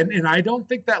so, and I don't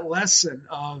think that lesson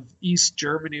of East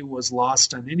Germany was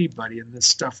lost on anybody, and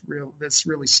this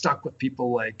really stuck with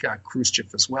people like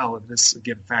Khrushchev as well, and this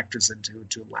again factors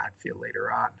into Latvia later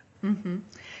on. Mm-hmm.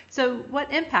 So what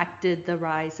impact did the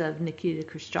rise of Nikita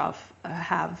Khrushchev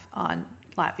have on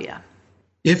Latvia?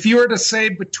 If you were to say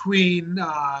between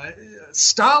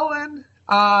Stalin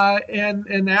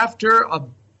and after, a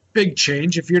big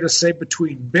change. If you're to say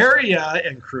between Beria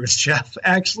and Khrushchev,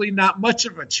 actually not much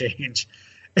of a change.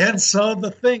 And so the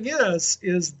thing is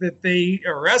that they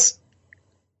arrest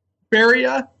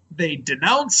Beria, they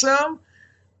denounce him,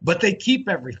 but they keep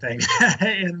everything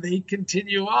and they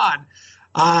continue on.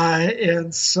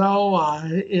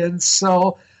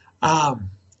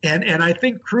 And I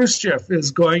think Khrushchev is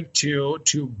going to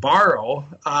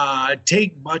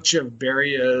take much of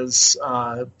Beria's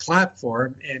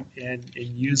platform and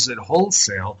use it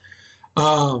wholesale.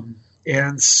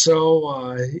 And so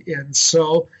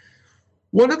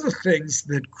one of the things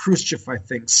that Khrushchev, I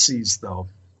think, sees, though,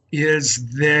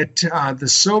 is that the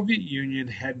Soviet Union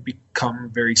had become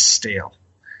very stale.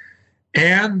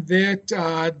 And that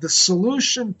the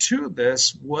solution to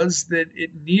this was that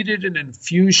it needed an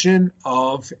infusion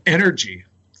of energy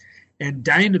and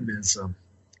dynamism.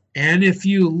 And if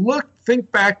you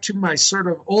think back to my sort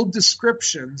of old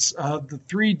descriptions of the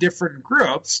three different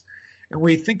groups, and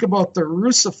we think about the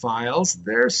Russophiles,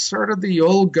 they're sort of the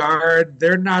old guard.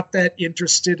 They're not that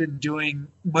interested in doing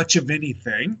much of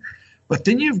anything. But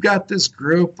then you've got this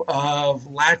group of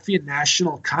Latvian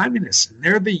national communists, and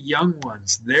they're the young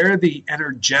ones. They're the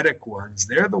energetic ones.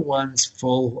 They're the ones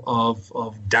full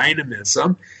of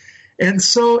dynamism. And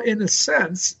so, in a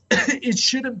sense, it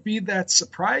shouldn't be that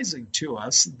surprising to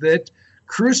us that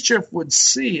Khrushchev would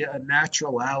see a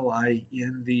natural ally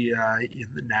in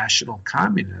the national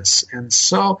communists. And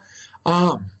so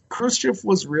Khrushchev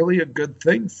was really a good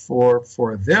thing for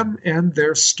them, and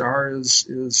their star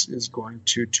is going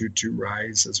to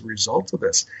rise as a result of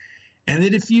this. And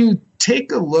that if you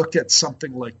take a look at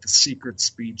something like the secret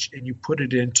speech and you put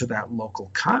it into that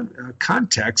local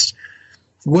context,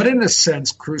 what in a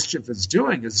sense Khrushchev is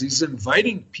doing is he's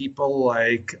inviting people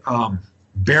like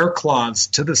Bear Claws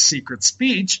to the secret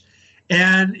speech.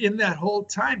 And in that whole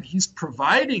time, he's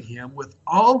providing him with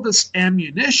all this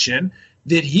ammunition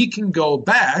that he can go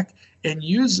back and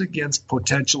use against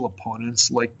potential opponents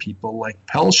like people like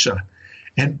Pelsha.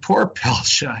 And poor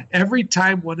Pelsha, every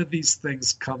time one of these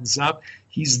things comes up,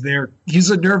 he's there.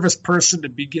 He's a nervous person to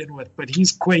begin with, but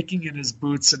he's quaking in his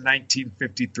boots in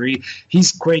 1953.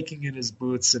 He's quaking in his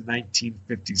boots in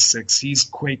 1956. He's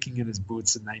quaking in his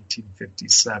boots in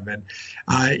 1957.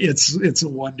 It's a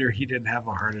wonder he didn't have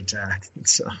a heart attack.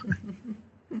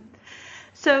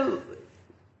 So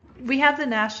we have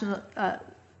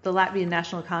the Latvian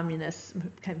National Communists,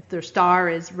 their star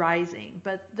is rising,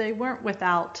 but they weren't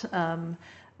without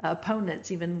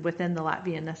opponents even within the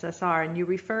Latvian SSR. And you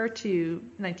refer to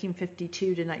 1952 to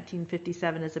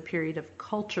 1957 as a period of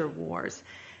culture wars,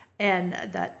 and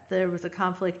that there was a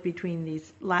conflict between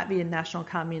these Latvian National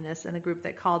Communists and a group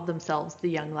that called themselves the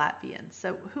Young Latvians.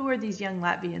 So who are these Young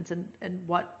Latvians, and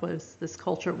what was this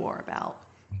culture war about?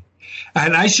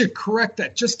 And I should correct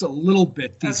that just a little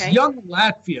bit. These Young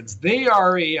Latvians, they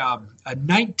are a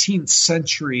 19th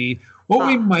century, what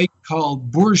we might call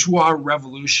bourgeois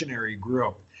revolutionary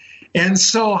group. And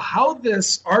so how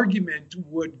this argument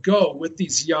would go with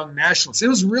these young nationalists, it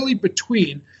was really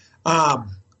between the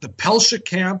Pelsha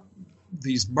camp,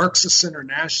 these Marxist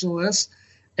internationalists,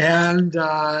 and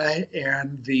the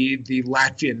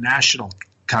Latvian National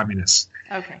Communists.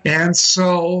 Okay. And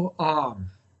so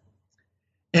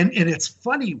And it's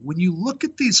funny, when you look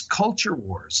at these culture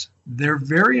wars, they're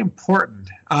very important.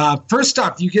 First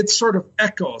off, you get sort of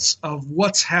echoes of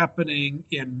what's happening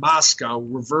in Moscow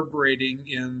reverberating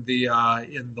in the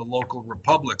local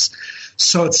republics.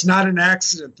 So it's not an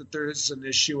accident that there is an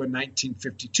issue in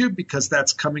 1952, because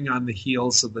that's coming on the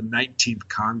heels of the 19th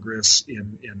Congress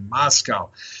in Moscow.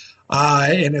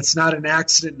 And it's not an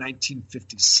accident,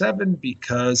 1957,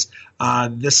 because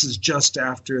this is just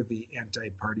after the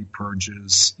anti-party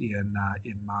purges in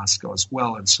Moscow as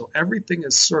well. And so everything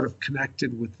is sort of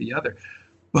connected with the other.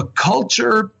 But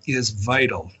culture is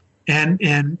vital.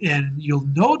 And you'll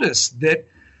notice that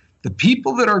the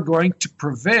people that are going to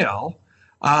prevail,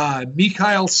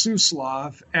 Mikhail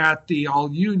Suslov at the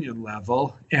all-union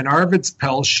level and Arvids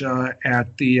Pelsha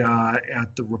at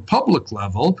the Republic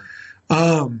level,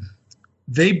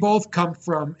 they both come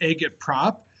from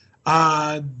Agitprop.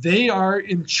 They are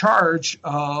in charge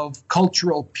of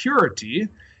cultural purity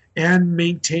and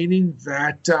maintaining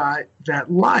that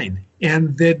line.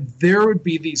 And that there would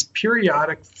be these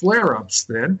periodic flare-ups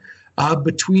then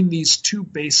between these two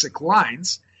basic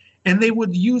lines. And they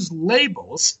would use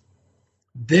labels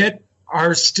that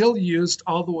are still used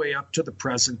all the way up to the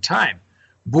present time.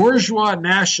 Bourgeois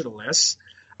nationalists.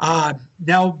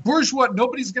 Now, bourgeois,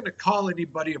 nobody's going to call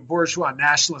anybody a bourgeois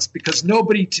nationalist because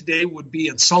nobody today would be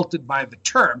insulted by the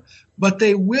term, but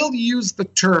they will use the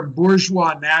term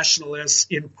bourgeois nationalists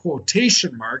in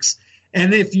quotation marks.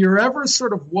 And if you're ever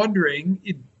sort of wondering,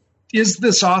 is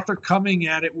this author coming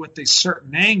at it with a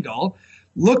certain angle,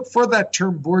 look for that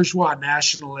term bourgeois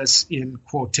nationalists in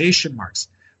quotation marks.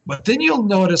 But then you'll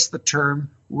notice the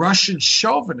term Russian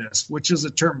chauvinist, which is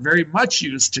a term very much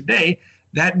used today,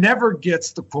 that never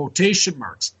gets the quotation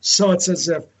marks. So it's as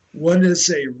if one is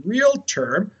a real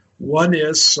term, one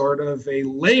is sort of a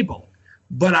label.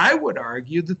 But I would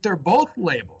argue that they're both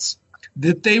labels,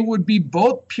 that they would be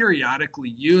both periodically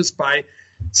used by,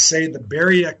 say, the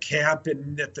Beria camp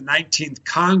at the 19th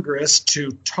Congress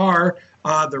to tar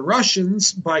the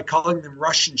Russians by calling them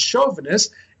Russian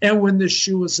chauvinists, and when the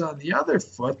shoe was on the other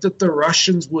foot, that the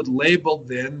Russians would label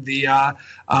then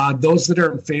those that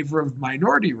are in favor of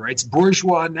minority rights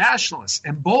bourgeois nationalists,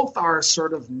 and both are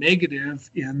sort of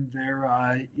negative in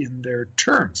their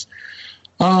terms.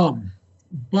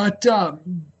 But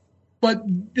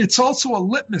it's also a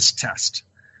litmus test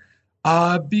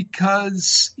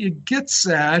because it gets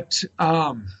at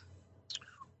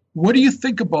what do you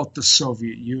think about the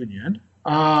Soviet Union?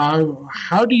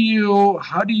 How do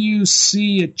you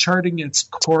see it charting its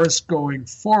course going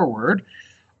forward?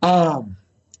 And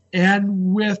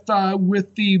with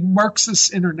the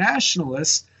Marxist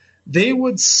internationalists, they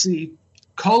would see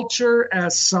culture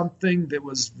as something that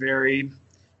was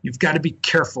you've got to be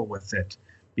careful with it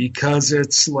because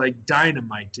it's like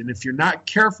dynamite. And if you're not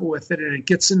careful with it and it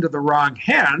gets into the wrong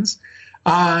hands,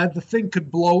 the thing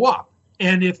could blow up.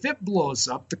 And if it blows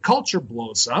up, the culture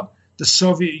blows up, the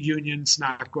Soviet Union's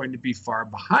not going to be far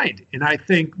behind. And I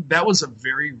think that was a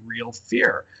very real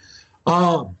fear.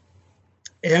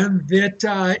 And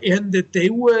that they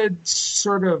would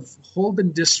sort of hold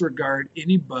and disregard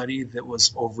anybody that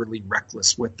was overly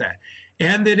reckless with that.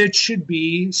 And that it should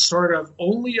be sort of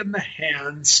only in the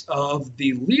hands of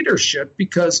the leadership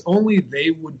because only they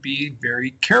would be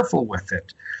very careful with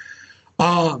it.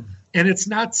 And it's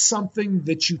not something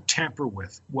that you tamper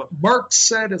with. What Marx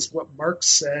said is what Marx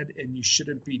said, and you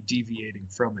shouldn't be deviating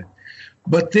from it.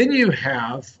 But then you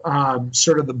have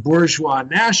sort of the bourgeois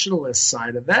nationalist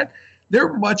side of that.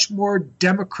 They're much more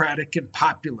democratic and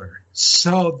popular.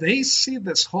 So they see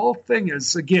this whole thing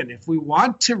as, again, if we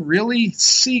want to really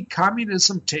see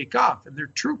communism take off, and they're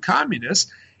true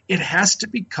communists, it has to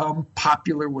become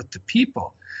popular with the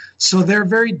people. So they're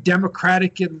very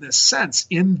democratic in this sense,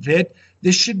 in that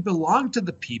this should belong to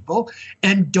the people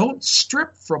and don't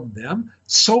strip from them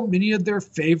so many of their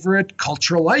favorite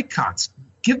cultural icons.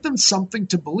 Give them something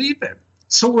to believe in.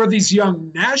 So where these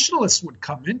young nationalists would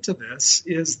come into this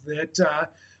is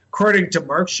that, according to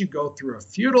Marx, you go through a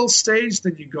feudal stage,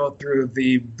 then you go through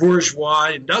the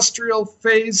bourgeois industrial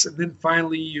phase, and then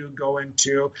finally you go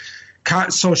into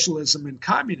socialism and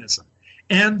communism.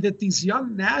 And that these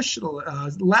young national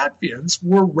Latvians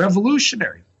were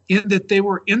revolutionary in that they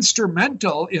were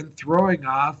instrumental in throwing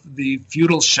off the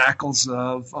feudal shackles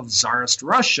of Tsarist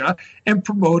Russia and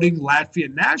promoting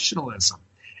Latvian nationalism.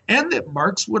 And that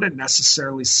Marx wouldn't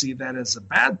necessarily see that as a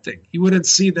bad thing. He wouldn't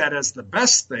see that as the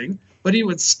best thing, but he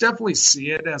would definitely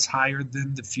see it as higher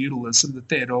than the feudalism that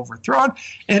they had overthrown.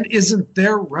 And isn't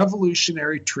their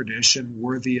revolutionary tradition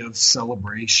worthy of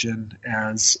celebration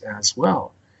as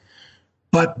well?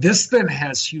 But this then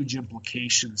has huge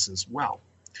implications as well.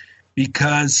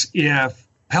 Because if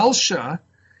Pelsha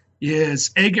is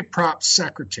Agitprop's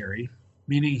secretary,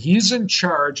 meaning he's in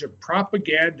charge of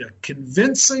propaganda,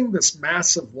 convincing this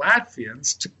mass of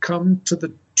Latvians to come to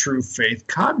the true faith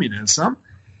communism.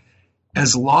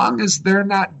 As long as they're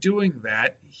not doing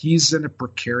that, he's in a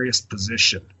precarious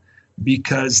position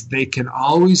because they can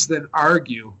always then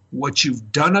argue what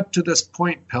you've done up to this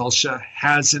point, Pelsha,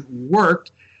 hasn't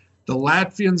worked. The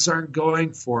Latvians aren't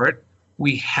going for it.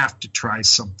 We have to try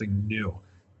something new.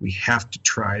 We have to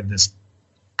try this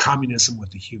communism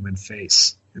with a human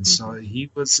face. And so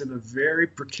he was in a very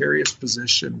precarious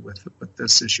position with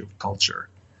this issue of culture.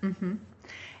 Mm-hmm.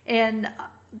 And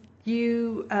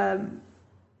you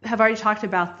have already talked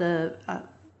about the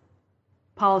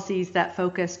policies that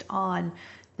focused on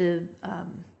the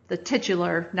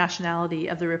titular nationality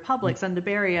of the republics under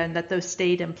Beria, and that those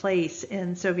stayed in place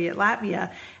in Soviet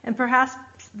Latvia. And perhaps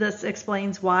this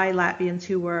explains why Latvians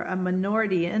who were a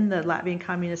minority in the Latvian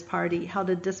Communist Party held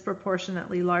a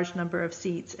disproportionately large number of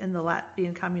seats in the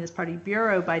Latvian Communist Party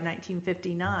Bureau by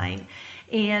 1959.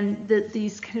 And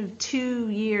these kind of 2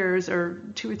 years or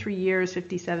 2 or 3 years,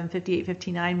 57, 58,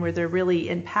 59, where they're really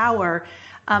in power,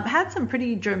 had some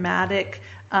pretty dramatic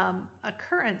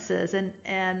occurrences.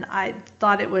 And I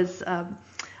thought it was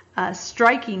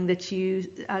striking that you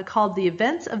called the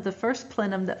events of the first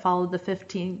plenum that followed the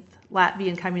 15th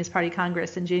Latvian Communist Party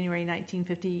Congress in January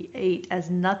 1958 as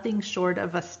nothing short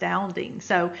of astounding.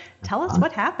 So tell us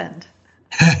what happened.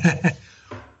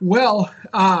 Well,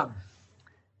 kind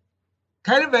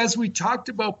of as we talked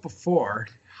about before,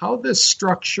 how this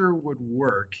structure would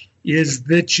work is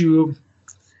that you,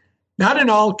 not in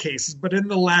all cases, but in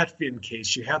the Latvian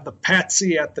case, you have the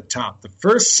patsy at the top. The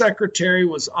first secretary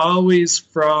was always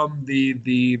from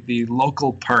the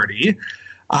local party.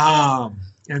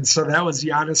 And so that was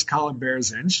Jānis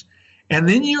Kalemberziņš. And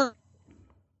then you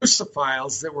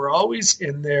Russophiles that were always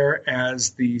in there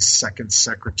as the second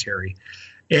secretary.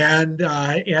 And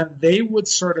they would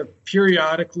sort of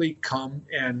periodically come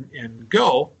and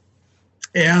go.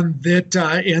 And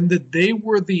that they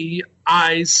were the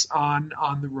eyes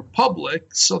on the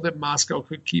Republic so that Moscow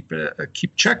could keep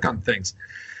check on things.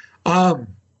 And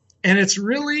it's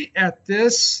really at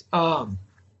this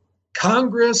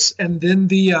Congress and then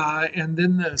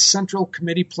the Central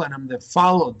Committee plenum that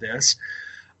followed this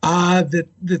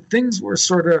that things were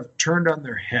sort of turned on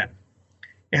their head.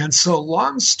 And so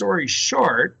long story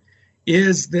short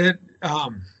is that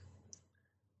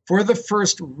for the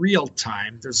first real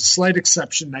time, there's a slight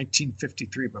exception,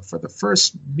 1953, but for the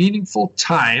first meaningful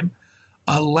time,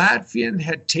 a Latvian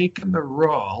had taken the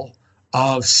role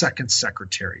of second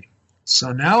secretary.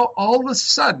 So now all of a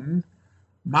sudden,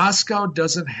 Moscow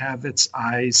doesn't have its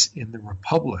eyes in the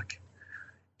Republic.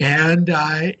 And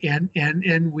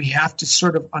we have to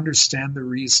sort of understand the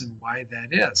reason why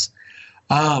that is.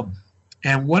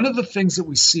 And one of the things that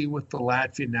we see with the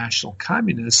Latvian National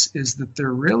Communists is that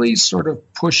they're really sort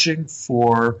of pushing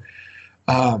for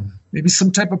maybe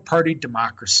some type of party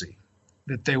democracy,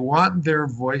 that they want their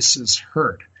voices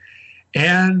heard.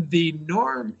 And the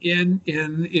norm in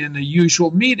a usual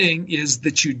meeting is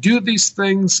that you do these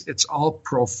things, it's all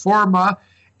pro forma,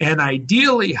 and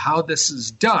ideally how this is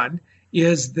done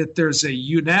is that there's a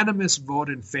unanimous vote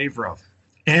in favor of.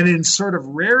 And in sort of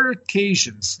rare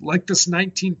occasions, like this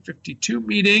 1952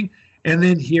 meeting, and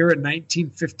then here in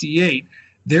 1958,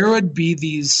 there would be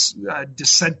these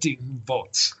dissenting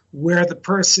votes where the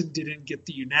person didn't get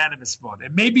the unanimous vote.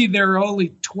 And maybe there are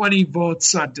only 20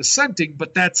 votes dissenting,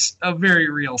 but that's a very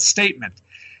real statement.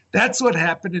 That's what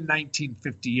happened in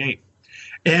 1958.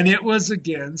 And it was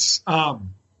against the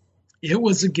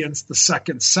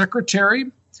second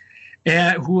secretary,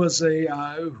 who was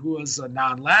a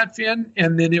non-Latvian,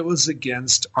 and then it was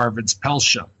against Arvids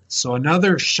Pelsha. So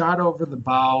another shot over the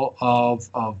bow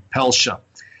of Pelsha.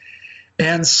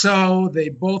 And so they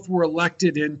both were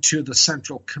elected into the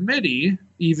Central Committee,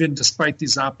 even despite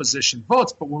these opposition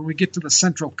votes. But when we get to the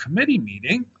Central Committee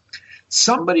meeting,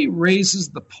 somebody raises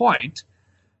the point,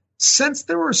 since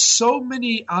there were so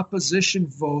many opposition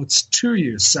votes to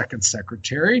you, second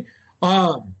secretary,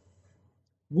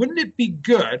 wouldn't it be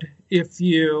good if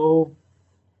you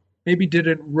maybe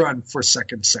didn't run for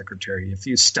second secretary, if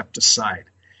you stepped aside?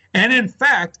 And in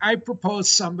fact, I proposed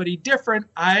somebody different.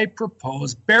 I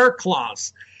proposed Bear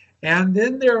Claus. And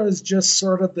then there was just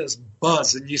sort of this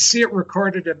buzz, and you see it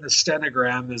recorded in the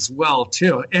stenogram as well,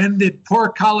 too. And the poor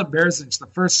Colin Berzich, the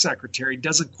first secretary,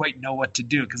 doesn't quite know what to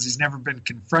do because he's never been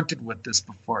confronted with this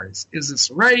before. Is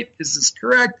this right? Is this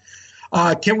correct?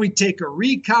 Can we take a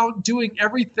recount? Doing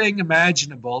everything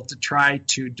imaginable to try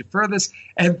to defer this.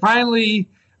 And finally,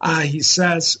 he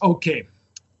says, okay,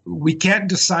 we can't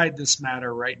decide this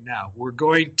matter right now. We're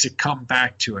going to come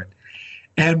back to it.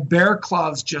 And Bear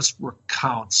Claus just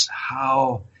recounts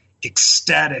how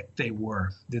ecstatic they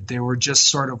were, that they were just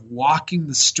sort of walking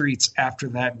the streets after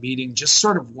that meeting, just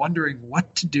sort of wondering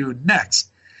what to do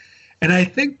next. And I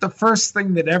think the first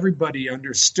thing that everybody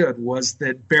understood was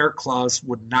that Bear Claus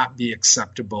would not be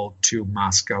acceptable to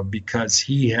Moscow because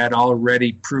he had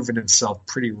already proven himself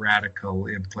pretty radical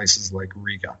in places like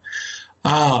Riga.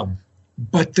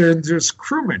 But then there's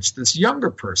Krumich, this younger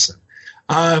person,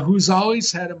 who's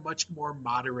always had a much more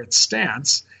moderate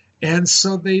stance. And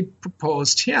so they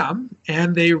proposed him,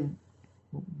 and they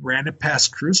ran it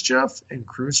past Khrushchev, and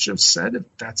Khrushchev said, if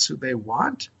that's who they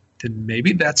want, then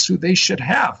maybe that's who they should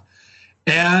have.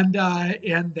 And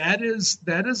that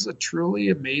is a truly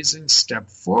amazing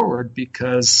step forward,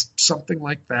 because something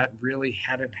like that really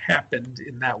hadn't happened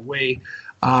in that way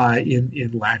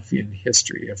in Latvian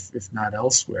history, if not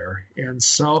elsewhere. And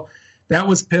so that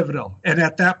was pivotal. And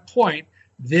at that point,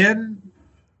 then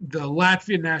the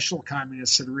Latvian National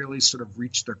Communists had really sort of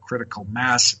reached their critical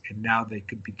mass, and now they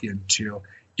could begin to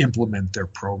implement their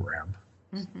program.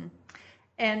 Mm-hmm.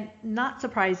 And not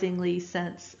surprisingly,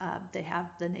 since they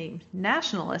have the name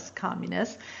nationalist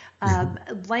communists,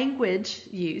 language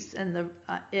use in the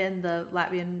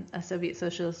Latvian Soviet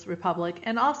Socialist Republic,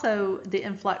 and also the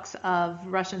influx of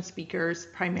Russian speakers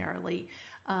primarily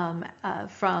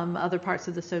from other parts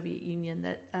of the Soviet Union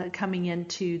that coming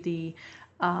into the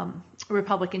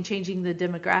Republic and changing the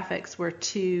demographics were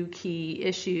two key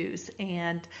issues.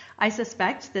 And I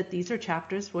suspect that these are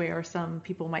chapters where some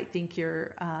people might think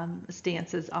your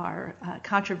stances are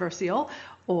controversial,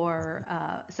 or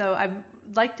so I'd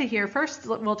like to hear first.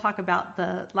 We'll talk about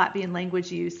the Latvian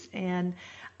language use, and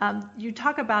you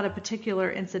talk about a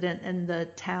particular incident in the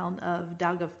town of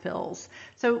Daugavpils.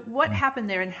 So what happened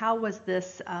there, and how was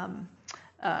this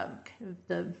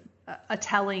a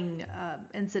telling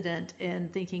incident in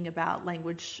thinking about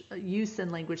language use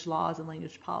and language laws and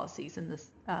language policies in this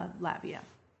Latvia?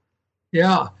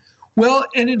 Yeah, well,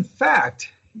 and in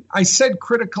fact, I said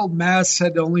critical mass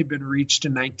had only been reached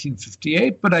in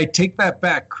 1958, but I take that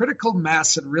back. Critical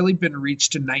mass had really been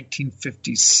reached in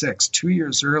 1956, 2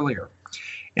 years earlier.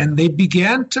 And they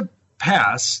began to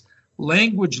pass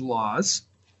language laws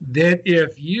that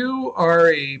if you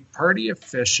are a party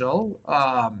official,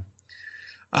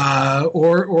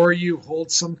 or you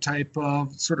hold some type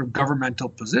of sort of governmental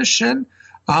position,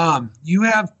 you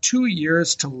have 2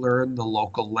 years to learn the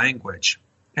local language.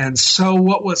 And so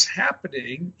what was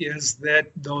happening is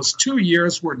that those 2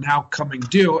 years were now coming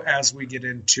due as we get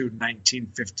into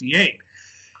 1958.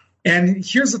 And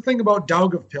here's the thing about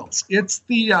Daugavpils. It's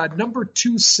the number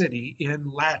 2 city in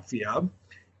Latvia.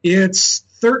 It's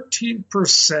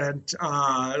 13%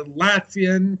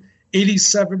 Latvian,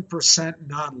 87%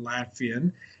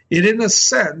 non-Latvian. It, in a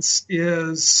sense,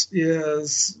 is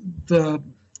the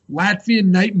Latvian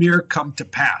nightmare come to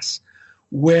pass,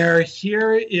 where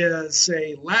here is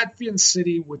a Latvian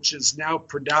city which is now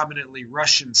predominantly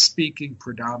Russian-speaking,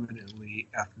 predominantly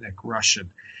ethnic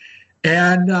Russian.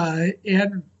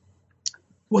 And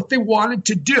what they wanted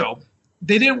to do,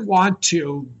 they didn't want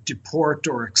to deport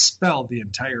or expel the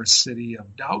entire city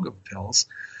of Daugavpils,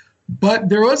 but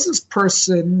there was this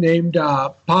person named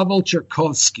Pavel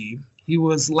Cherkovsky. He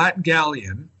was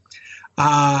Latgalian,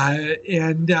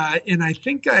 and I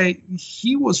think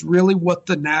he was really what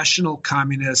the national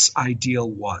communist ideal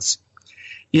was,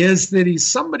 is that he's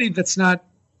somebody that's not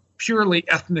purely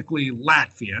ethnically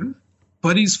Latvian,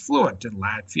 but he's fluent in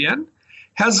Latvian,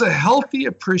 has a healthy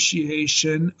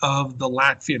appreciation of the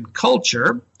Latvian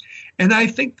culture, and I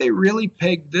think they really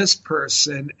pegged this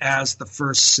person as the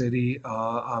first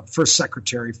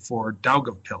secretary for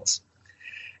Daugavpils.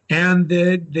 And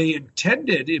they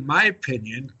intended, in my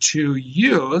opinion, to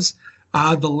use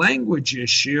the language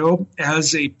issue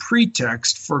as a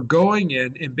pretext for going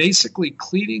in and basically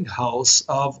cleaning house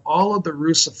of all of the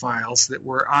Russophiles that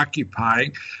were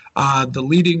occupying the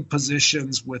leading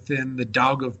positions within the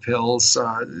Daugavpils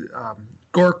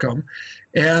Gorkum,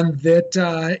 and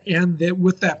that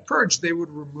with that purge they would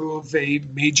remove a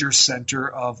major center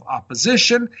of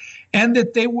opposition, and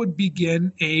that they would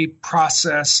begin a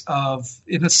process of,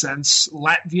 in a sense,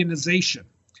 Latvianization,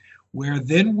 where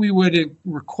then we would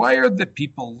require that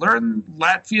people learn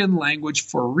Latvian language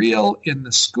for real in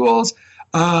the schools,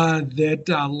 that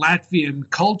Latvian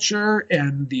culture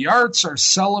and the arts are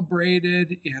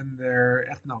celebrated in their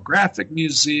ethnographic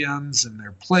museums and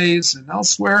their plays and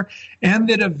elsewhere, and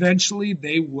that eventually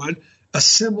they would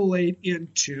assimilate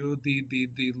into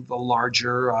the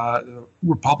larger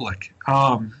republic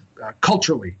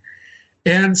culturally.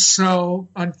 And so,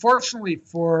 unfortunately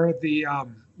for the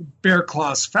Bear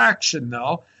Claws faction,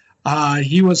 though,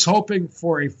 he was hoping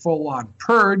for a full-on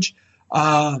purge.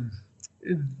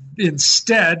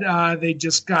 Instead, they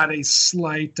just got a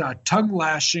slight tongue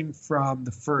lashing from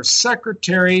the first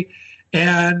secretary,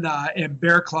 and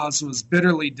Bear Claws was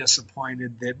bitterly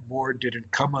disappointed that more didn't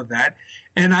come of that.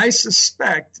 And I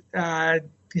suspect,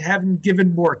 having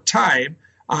given more time,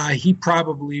 he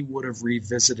probably would have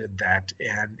revisited that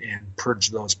and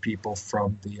purged those people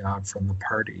from the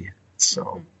party.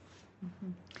 So,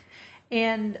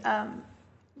 and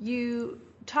you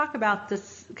talk about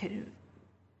this kind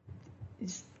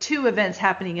of two events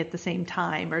happening at the same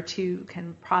time, or two kind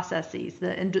of processes: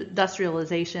 the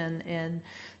industrialization in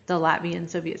the Latvian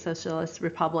Soviet Socialist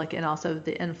Republic, and also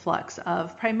the influx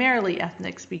of primarily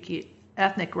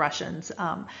ethnic Russians,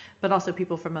 but also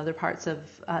people from other parts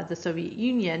of the Soviet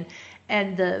Union,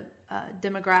 and the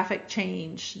demographic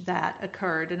change that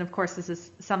occurred. And of course, this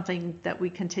is something that we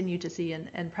continue to see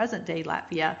in present-day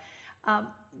Latvia.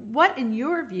 What, in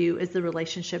your view, is the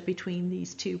relationship between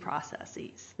these two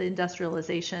processes, the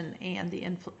industrialization and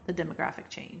the demographic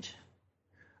change?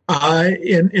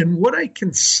 And what I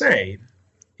can say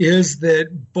is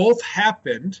that both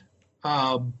happened,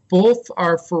 both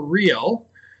are for real,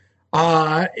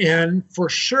 and for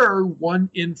sure one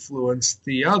influenced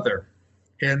the other.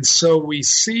 And so we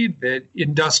see that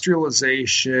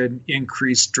industrialization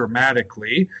increased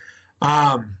dramatically.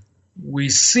 We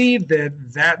see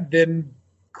that then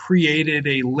created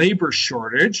a labor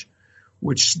shortage,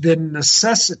 which then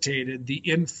necessitated the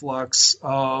influx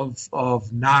of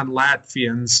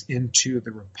non-Latvians into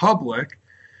the Republic.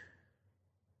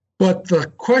 But the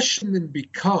question then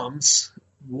becomes,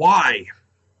 why?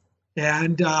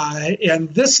 And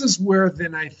this is where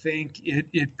then I think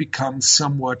it becomes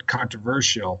somewhat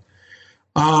controversial.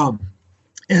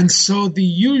 And so the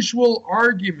usual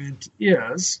argument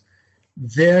is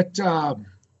that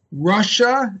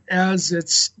Russia, as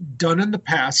it's done in the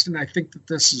past, and I think that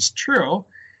this is true,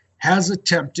 has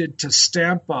attempted to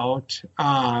stamp out,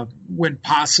 when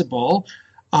possible,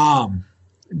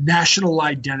 national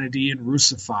identity and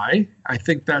Russify. I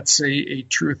think that's a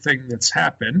true thing that's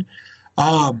happened.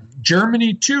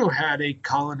 Germany, too, had a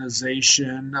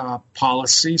colonization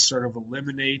policy, sort of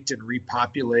eliminate and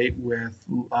repopulate with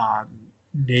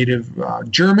native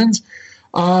Germans.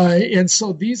 And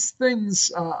so these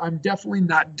things I'm definitely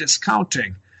not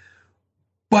discounting.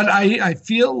 But I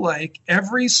feel like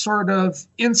every sort of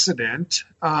incident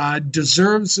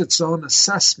deserves its own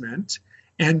assessment,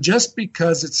 And just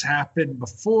because it's happened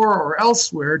before or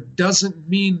elsewhere doesn't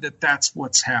mean that that's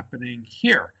what's happening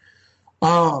here.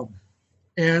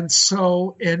 And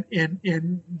so,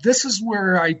 and this is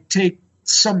where I take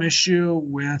some issue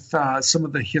with some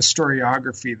of the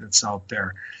historiography that's out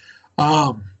there.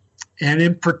 And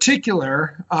in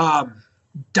particular,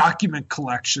 document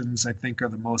collections, I think, are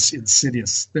the most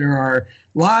insidious. There are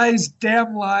lies,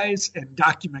 damn lies, and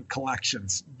document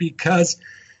collections because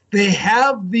they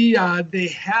have the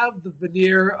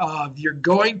veneer of you're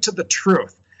going to the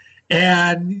truth.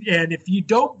 And if you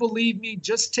don't believe me,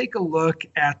 just take a look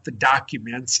at the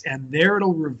documents, and there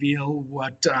it'll reveal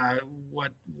what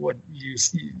you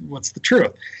see, what's the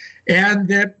truth. And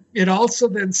that it also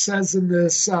then says in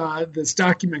this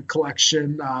document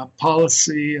collection,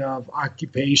 policy of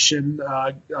occupation,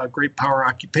 great power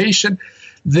occupation,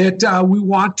 that we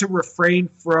want to refrain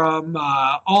from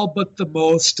all but the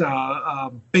most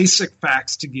basic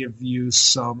facts to give you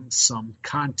some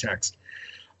context.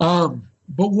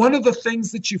 But one of the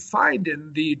things that you find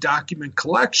in the document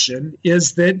collection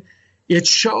is that it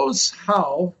shows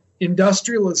how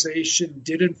industrialization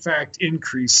did in fact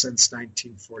increase since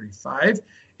 1945.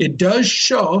 It does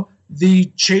show the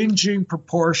changing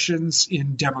proportions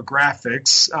in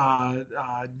demographics,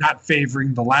 not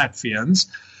favoring the Latvians,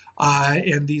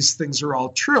 and these things are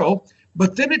all true.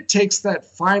 But then it takes that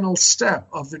final step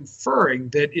of inferring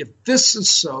that if this is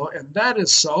so and that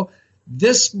is so,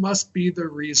 this must be the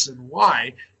reason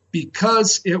why,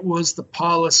 because it was the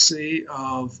policy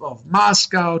of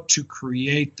Moscow to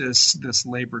create this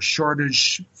labor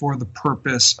shortage for the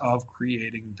purpose of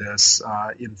creating this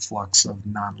influx of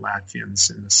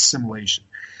non-Latvians in assimilation.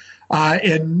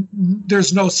 And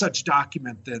there's no such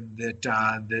document then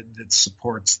that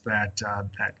supports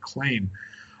that claim.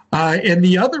 And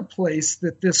the other place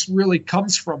that this really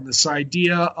comes from, this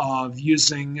idea of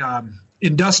using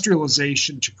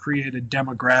industrialization to create a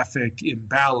demographic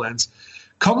imbalance,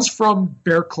 comes from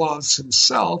Bear Claus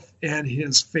himself and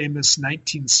his famous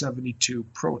 1972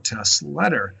 protest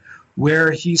letter,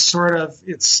 where he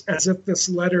it's as if this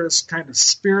letter is kind of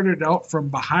spirited out from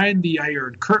behind the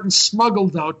Iron Curtain,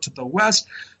 smuggled out to the West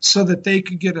so that they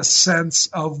could get a sense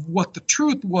of what the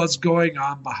truth was going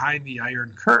on behind the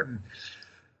Iron Curtain.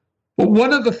 But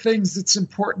one of the things that's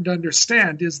important to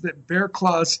understand is that Bear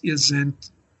Claus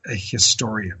isn't a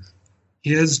historian.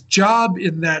 His job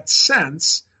in that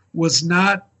sense was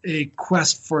not a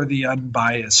quest for the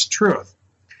unbiased truth.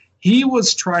 He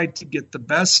was trying to get the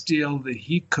best deal that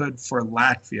he could for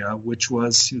Latvia, which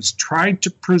was he was trying to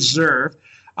preserve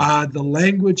the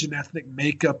language and ethnic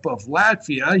makeup of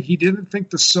Latvia. He didn't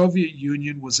think the Soviet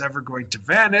Union was ever going to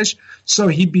vanish, so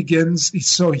he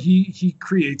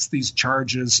creates these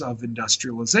charges of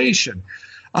industrialization.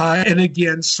 And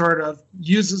again, sort of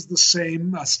uses the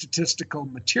same statistical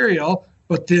material,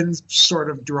 but then sort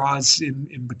of draws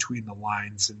in between the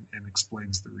lines and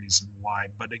explains the reason why.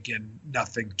 But again,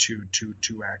 nothing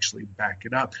to actually back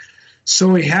it up. So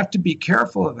we have to be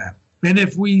careful of that. And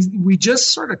if we just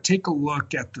sort of take a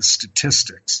look at the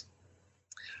statistics,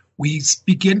 we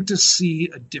begin to see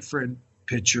a different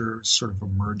picture sort of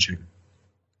emerging.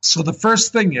 So the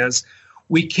first thing is,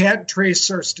 we can't trace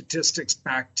our statistics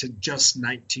back to just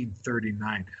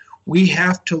 1939. We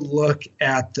have to look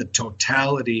at the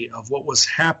totality of what was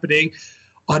happening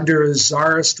under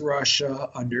Tsarist Russia,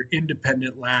 under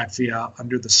independent Latvia,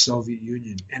 under the Soviet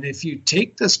Union. And if you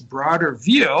take this broader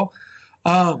view,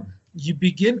 you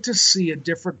begin to see a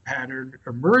different pattern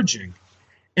emerging.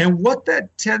 And what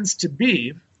that tends to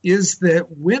be is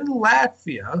that when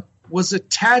Latvia was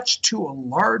attached to a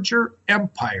larger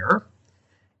empire,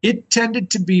 it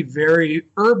tended to be very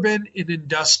urban and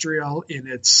industrial in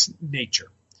its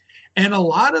nature. And a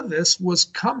lot of this was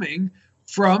coming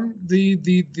from the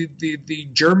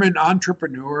German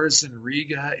entrepreneurs in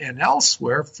Riga and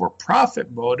elsewhere for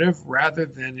profit motive rather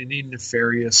than any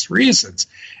nefarious reasons.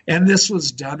 And this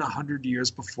was done 100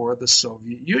 years before the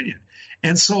Soviet Union.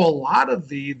 And so a lot of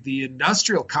the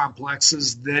industrial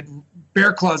complexes that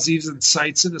Bear Claus even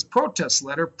cites in his protest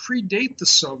letter predate the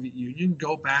Soviet Union,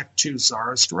 go back to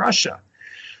Tsarist Russia.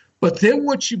 But then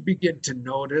what you begin to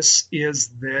notice is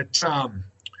that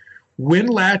when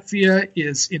Latvia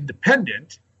is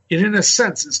independent, it in a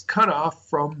sense is cut off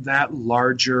from that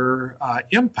larger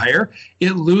empire.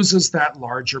 It loses that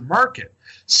larger market.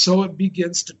 So it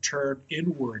begins to turn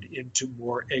inward into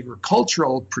more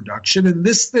agricultural production. And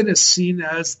this then is seen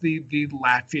as the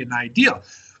Latvian ideal.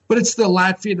 but it's the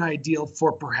Latvian ideal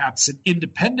for perhaps an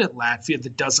independent Latvia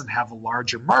that doesn't have a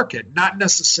larger market, not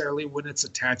necessarily when it's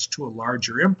attached to a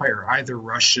larger empire, either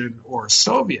Russian or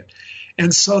Soviet.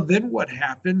 And so then what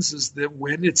happens is that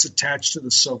when it's attached to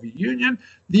the Soviet Union,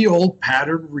 the old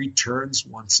pattern returns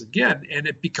once again, and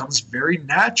it becomes very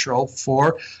natural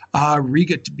for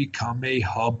Riga to become a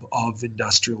hub of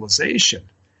industrialization.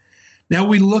 Now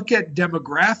we look at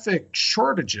demographic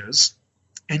shortages,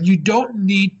 and you don't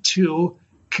need to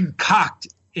concoct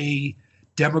a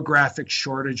demographic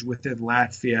shortage within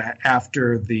Latvia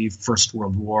after the First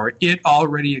World War. It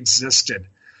already existed.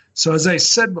 So as I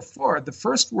said before, the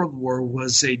First World War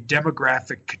was a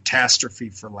demographic catastrophe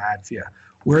for Latvia,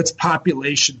 where its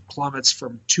population plummets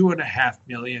from 2.5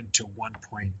 million to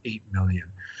 1.8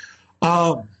 million.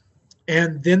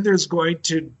 And then there's going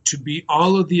to be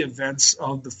all of the events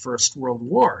of the First World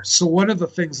War. So one of the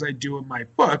things I do in my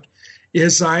book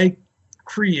is I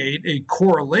create a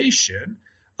correlation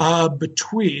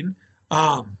between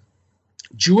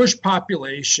Jewish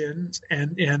populations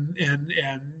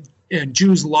and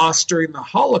Jews lost during the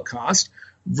Holocaust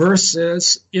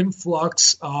versus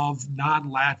influx of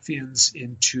non-Latvians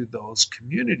into those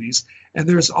communities. And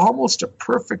there's almost a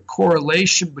perfect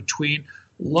correlation between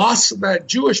loss of that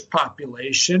Jewish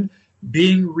population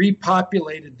being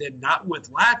repopulated then not with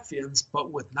Latvians,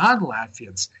 but with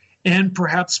non-Latvians. And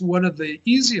perhaps one of the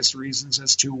easiest reasons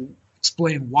as to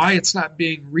explain why it's not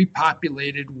being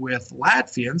repopulated with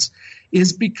Latvians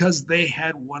is because they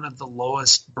had one of the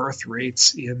lowest birth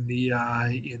rates in the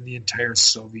entire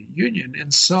Soviet Union,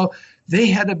 and so they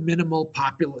had a minimal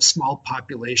small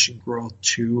population growth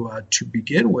to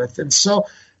begin with, and so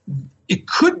it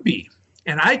could be,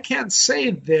 and I can't say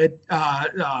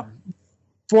that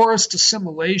forced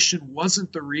assimilation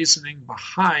wasn't the reasoning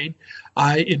behind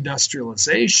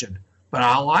industrialization. But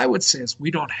all I would say is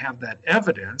we don't have that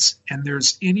evidence, and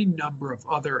there's any number of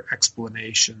other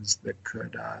explanations that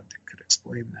could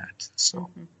explain that.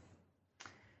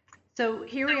 So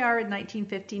here we are in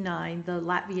 1959. The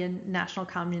Latvian National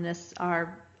Communists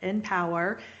are in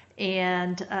power,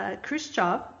 and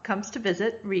Khrushchev comes to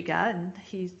visit Riga, and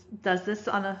he does this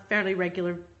on a fairly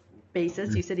regular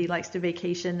basis. You said he likes to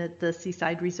vacation at the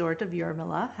seaside resort of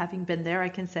Jurmala. Having been there, I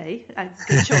can say a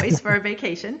good choice for a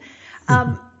vacation.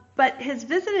 But his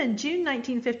visit in June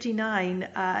 1959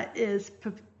 is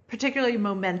particularly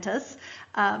momentous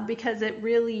because it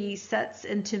really sets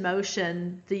into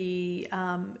motion the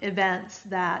events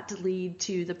that lead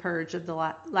to the purge of the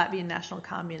Latvian National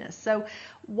Communists. So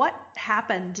what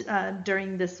happened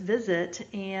during this visit,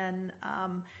 and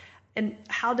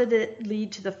how did it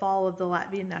lead to the fall of the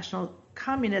Latvian National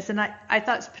Communists? And I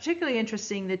thought it's particularly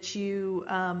interesting that you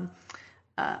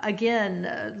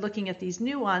looking at these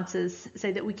nuances,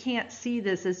 say that we can't see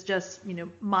this as just,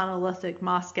 monolithic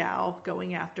Moscow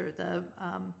going after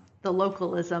the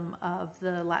localism of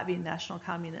the Latvian National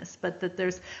Communists, but that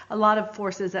there's a lot of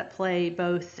forces at play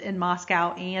both in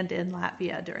Moscow and in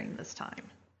Latvia during this time.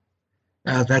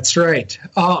 That's right.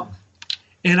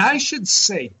 And I should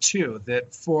say, too,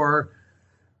 that for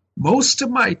most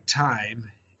of my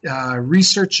time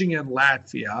researching in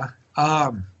Latvia,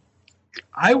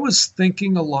 I was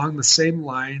thinking along the same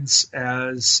lines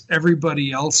as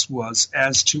everybody else was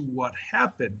as to what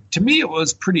happened. To me, it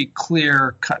was pretty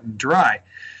clear, cut and dry,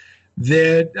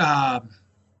 that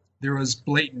there was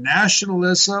blatant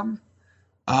nationalism.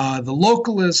 The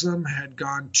localism had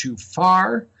gone too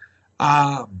far.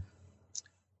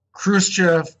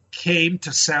 Khrushchev came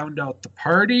to sound out the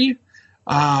party,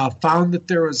 found that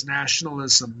there was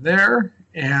nationalism there,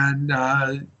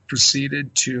 and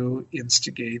proceeded to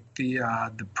instigate the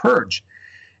purge.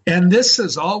 And this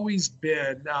has always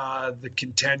been the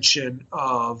contention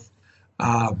of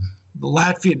the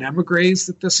Latvian emigres,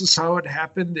 that this is how it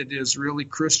happened. It is really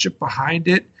Khrushchev behind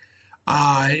it.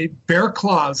 Bear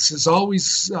Claws has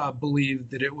always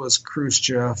believed that it was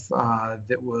Khrushchev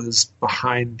that was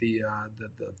behind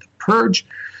the purge.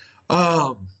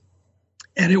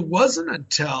 And it wasn't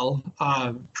until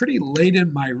pretty late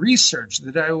in my research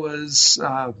that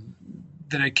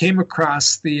I came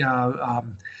across the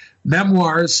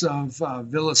memoirs of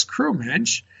Vilis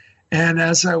Krūmiņš. And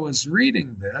as I was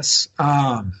reading this,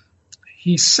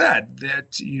 he said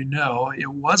that, it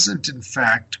wasn't in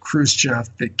fact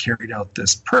Khrushchev that carried out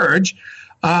this purge,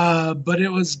 but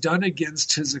it was done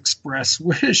against his express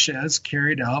wish, as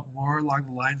carried out more along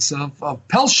the lines of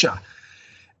Pelsha.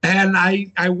 And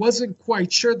I wasn't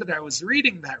quite sure that I was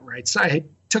reading that right. So I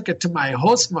took it to my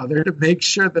host mother to make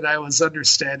sure that I was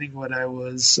understanding what I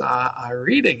was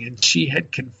reading. And she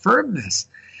had confirmed this.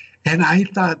 And I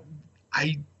thought,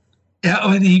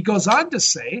 and he goes on to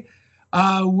say,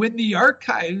 when the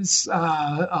archives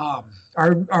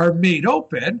are made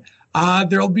open,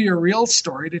 there'll be a real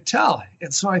story to tell.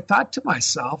 And so I thought to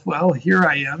myself, well, here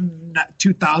I am,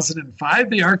 2005.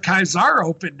 The archives are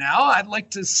open now. I'd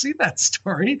like to see that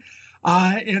story.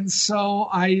 And so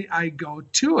I go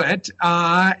to it.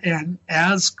 And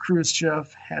as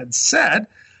Khrushchev had said,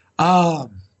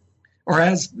 or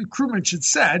as Krumich had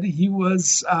said,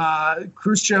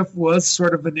 Khrushchev was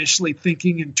sort of initially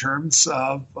thinking in terms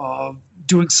of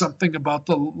doing something about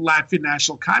the Latvian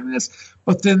National Communists,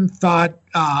 but then thought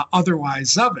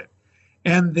otherwise of it.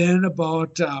 And then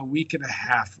about a week and a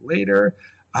half later,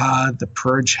 the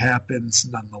purge happens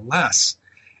nonetheless.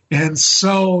 And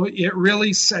so it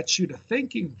really sets you to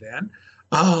thinking then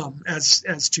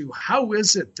as to how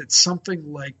is it that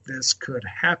something like this could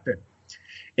happen.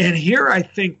 And here I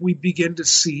think we begin to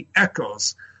see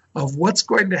echoes of what's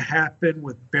going to happen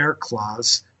with Bear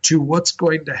Claws to what's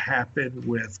going to happen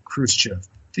with Khrushchev.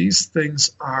 These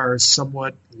things are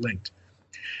somewhat linked.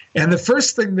 And the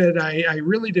first thing that I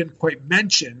really didn't quite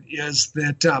mention is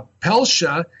that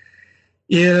Pelsha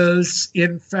is,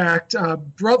 in fact,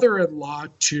 brother-in-law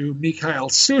to Mikhail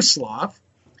Suslov.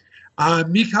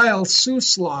 Mikhail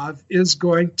Suslov is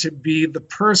going to be the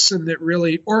person that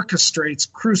really orchestrates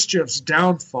Khrushchev's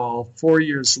downfall 4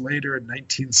 years later in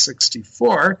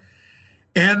 1964.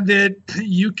 And that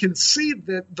you can see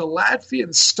that the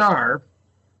Latvian star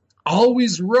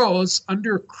always rose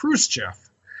under Khrushchev.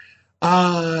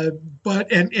 But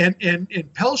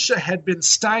Pelsha had been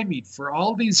stymied for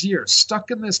all these years, stuck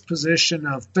in this position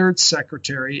of third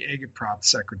secretary, agitprop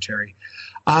secretary.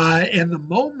 And the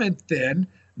moment then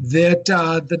that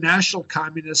the National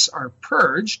Communists are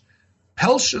purged,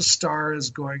 Pelsha's star is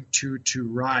going to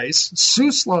rise.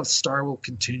 Suslov's star will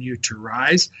continue to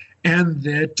rise, and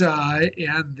that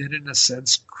in a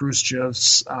sense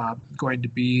Khrushchev's going to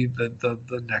be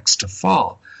the next to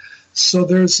fall. So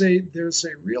there's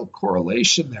a real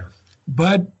correlation there.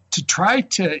 But to try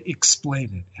to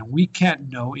explain it, and we can't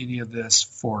know any of this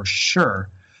for sure,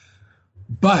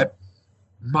 but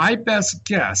my best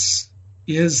guess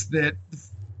is that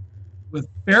with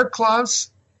Bear Claws,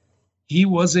 he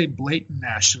was a blatant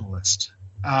nationalist.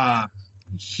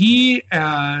 He,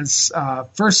 as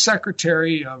first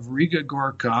secretary of Riga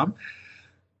Gorkom,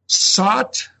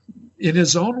 sought, in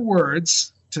his own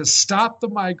words, to stop the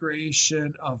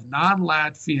migration of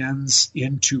non-Latvians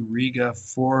into Riga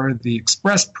for the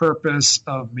express purpose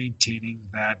of maintaining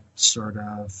that sort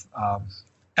of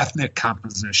ethnic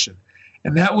composition.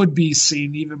 And that would be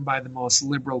seen even by the most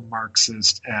liberal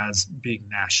Marxist as being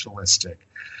nationalistic.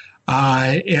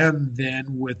 And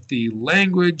then with the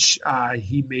language,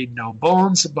 he made no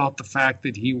bones about the fact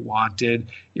that he wanted,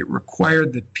 it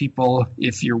required that people,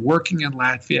 if you're working in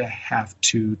Latvia, have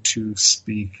to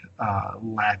speak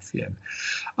Latvian.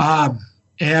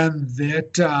 And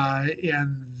that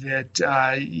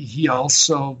he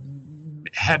also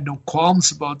had no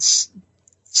qualms about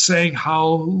saying how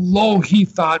low he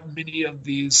thought many of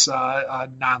these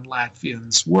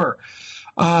non-Latvians were.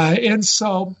 And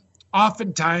so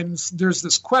oftentimes there's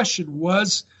this question,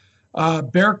 was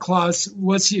Bear Claws,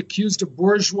 was he accused of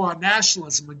bourgeois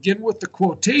nationalism? Again, with the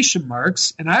quotation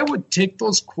marks, and I would take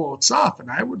those quotes off, and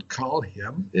I would call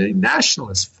him a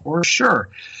nationalist for sure.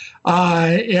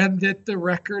 And that the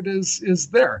record is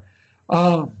there.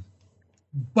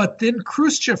 But then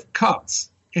Khrushchev comes,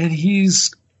 and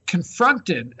he's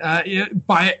confronted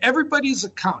by everybody's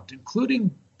account,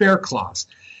 including Bear Claws.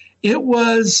 It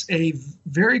was a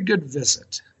very good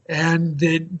visit. And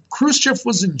that Khrushchev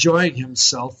was enjoying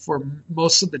himself for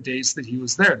most of the days that he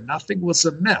was there. Nothing was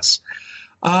amiss.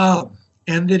 And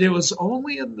that it was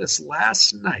only in this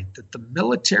last night that the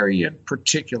military in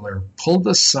particular pulled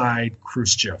aside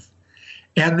Khrushchev.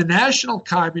 And the National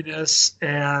Communists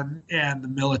and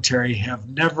the military have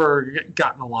never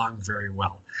gotten along very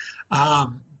well.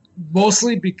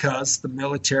 Mostly because the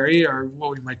military are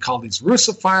what we might call these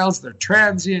Russophiles. They're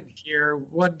transient, here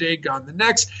one day, gone the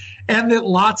next. And that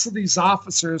lots of these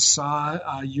officers saw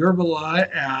Yermala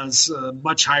as a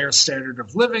much higher standard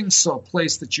of living, so a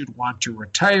place that you'd want to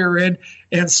retire in,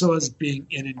 and so as being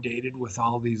inundated with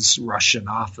all these Russian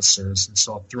officers, and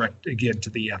so a threat, again, to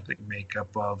the ethnic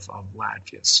makeup of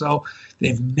Latvia. So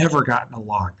they've never gotten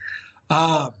along.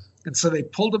 And so they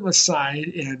pulled him aside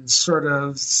and sort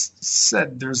of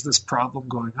said, there's this problem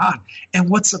going on. And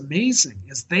what's amazing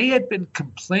is they had been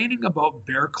complaining about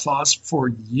Bear Claws for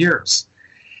years.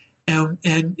 And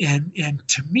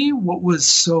to me, what was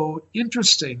so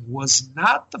interesting was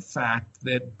not the fact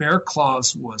that Bear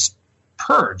Claws was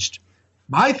purged.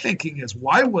 My thinking is,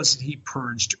 why wasn't he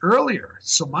purged earlier?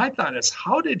 So my thought is,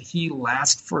 how did he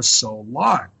last for so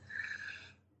long?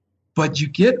 But you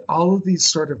get all of these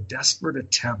sort of desperate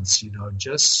attempts,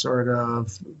 just sort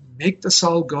of make this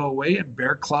all go away, and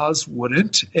Bear Claws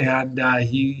wouldn't. And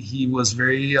he was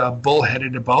very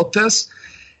bullheaded about this.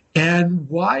 And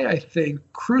why I think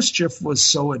Khrushchev was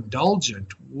so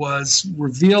indulgent was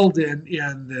revealed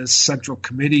in this Central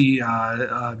Committee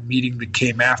meeting that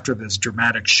came after this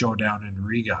dramatic showdown in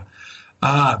Riga.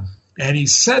 And he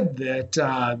said that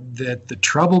the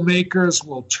troublemakers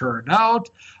will turn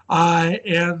out,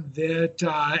 and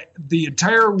that the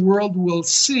entire world will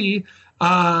see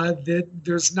that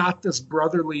there's not this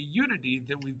brotherly unity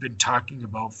that we've been talking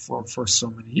about for so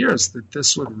many years, that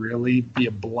this would really be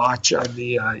a blotch on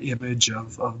the image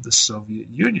of the Soviet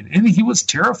Union. And he was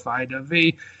terrified of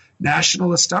a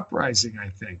nationalist uprising, I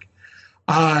think.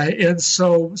 And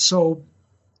so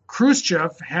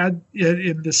Khrushchev had,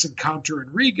 in this encounter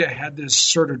in Riga, had this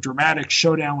sort of dramatic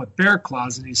showdown with Bear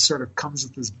Claws, and he sort of comes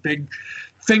with this big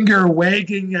finger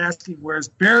wagging, asking, "Where's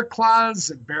Bear Claws?"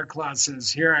 And Bear Claws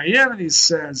says, "Here I am." And he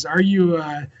says, "Are you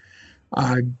a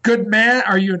good man?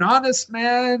 Are you an honest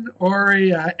man or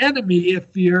a enemy?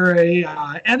 If you're a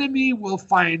enemy, we'll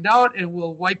find out and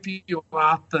we'll wipe you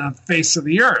off the face of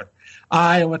the earth."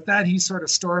 And with that, he sort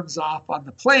of storms off on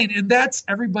the plane. And that's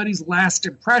everybody's last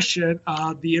impression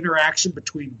of the interaction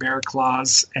between Bear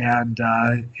Claws and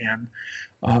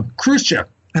Khrushchev.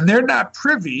 And they're not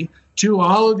privy to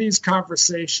all of these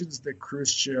conversations that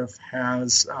Khrushchev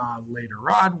has later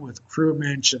on with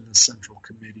Khrushchev and the Central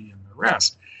Committee and the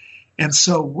rest. And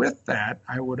so with that,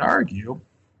 I would argue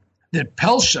that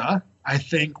Pelsha, I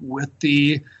think with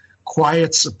the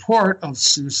quiet support of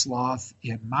Suslov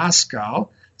in Moscow,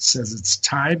 says it's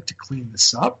time to clean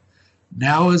this up.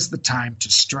 Now is the time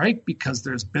to strike, because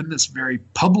there's been this very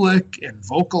public and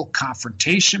vocal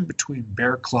confrontation between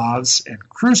Bear Claws and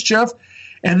Khrushchev.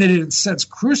 And that in a sense,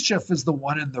 Khrushchev is the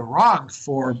one in the wrong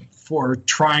for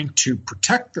trying to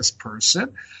protect this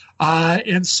person.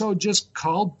 And so just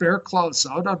call Bear Claws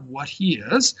out on what he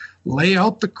is, lay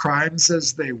out the crimes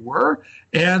as they were,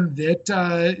 and that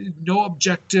no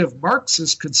objective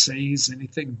Marxist could say he's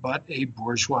anything but a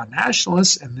bourgeois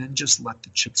nationalist, and then just let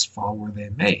the chips fall where they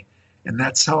may. And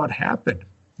that's how it happened.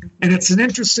 And it's an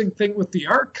interesting thing with the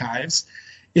archives,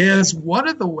 is one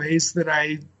of the ways that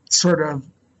I sort of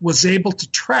was able to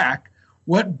track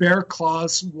what Bear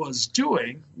Claws was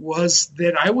doing was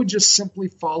that I would just simply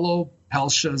follow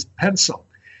Pelsha's pencil.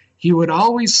 He would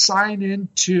always sign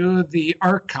into the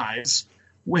archives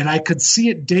when I could see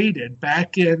it dated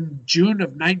back in June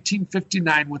of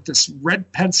 1959 with this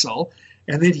red pencil,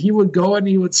 and then he would go and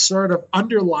he would sort of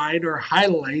underline or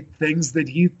highlight things that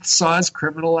he saw as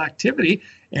criminal activity,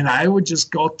 and I would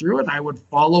just go through and I would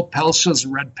follow Pelsha's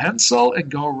red pencil and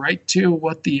go right to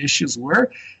what the issues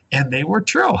were, and they were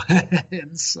true.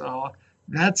 And so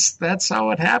that's how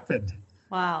it happened.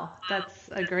 Wow, that's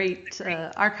a great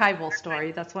archival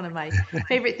story. That's one of my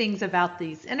favorite things about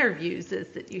these interviews, is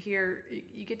that you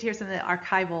get to hear some of the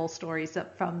archival stories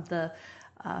up from the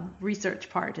research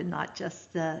part, and not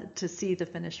just to see the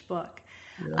finished book.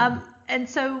 Yeah. And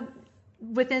so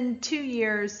within 2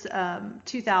 years,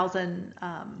 2000,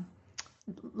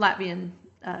 Latvian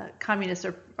communists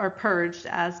are purged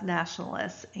as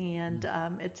nationalists, and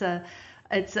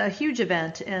it's a huge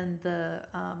event in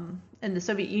the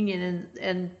Soviet Union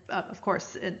and of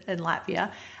course in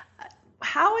Latvia.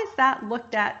 How is that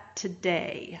looked at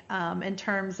today in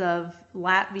terms of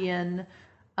Latvian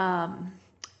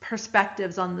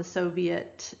perspectives on the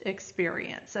Soviet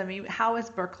experience? I mean, how is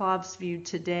Bear Claws viewed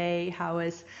today? How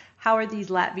are these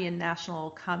Latvian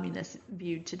national communists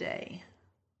viewed today?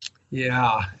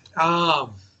 Yeah.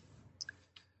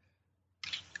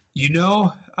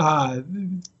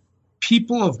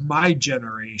 People of my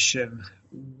generation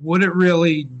wouldn't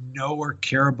really know or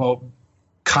care about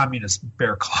communist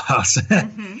Bear Claws.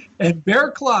 Mm-hmm. And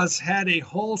Bear Claws had a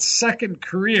whole second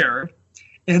career.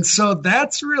 And so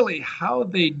that's really how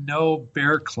they know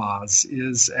Bear Claws,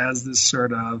 is as this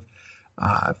sort of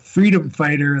freedom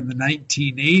fighter in the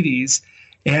 1980s.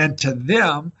 And to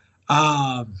them,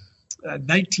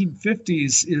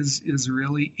 1950s is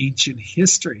really ancient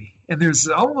history. And there's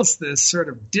almost this sort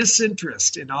of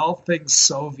disinterest in all things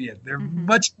Soviet. They're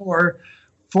much more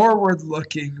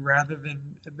forward-looking rather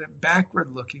than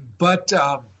backward-looking. But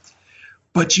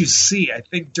you see, I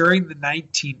think during the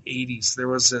 1980s, there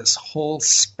was this whole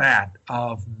spat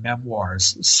of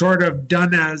memoirs, sort of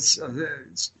done as a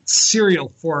serial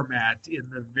format in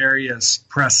the various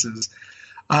presses.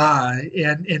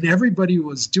 And everybody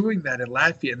was doing that in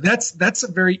Latvia. And that's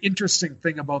a very interesting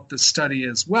thing about this study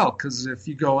as well, because if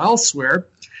you go elsewhere,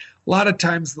 a lot of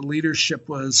times the leadership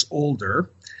was older.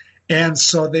 And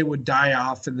so they would die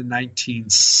off in the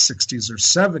 1960s or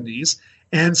 70s.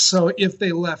 And so if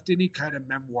they left any kind of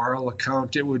memoiral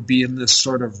account, it would be in this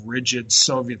sort of rigid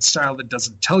Soviet style that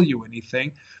doesn't tell you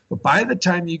anything. But by the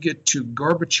time you get to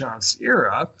Gorbachev's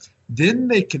era, then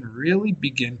they can really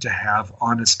begin to have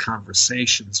honest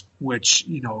conversations, which,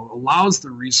 allows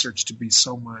the research to be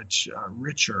so much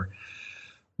richer.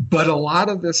 But a lot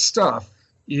of this stuff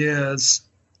is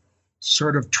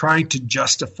sort of trying to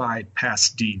justify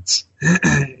past deeds.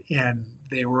 And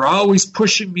they were always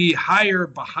pushing me higher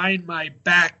behind my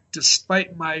back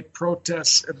despite my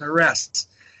protests and the rest.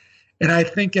 And I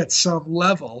think at some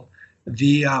level,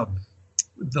 the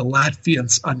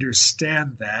Latvians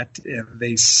understand that, and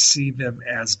they see them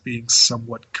as being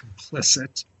somewhat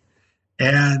complicit.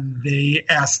 And they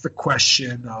ask the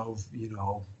question of,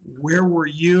 where were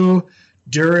you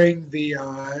during the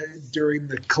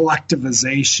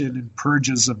collectivization and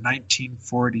purges of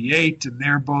 1948? And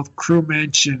they're both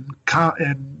Krumich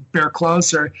and Bear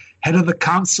Klaus are head of the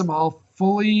Komsomol,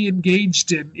 fully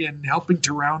engaged in helping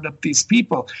to round up these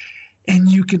people. And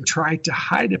you can try to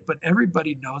hide it, but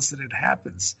everybody knows that it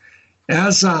happens.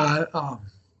 As Anna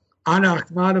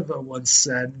Akhmatova once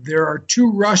said, there are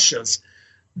two Russias,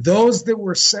 those that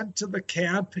were sent to the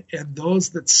camp and those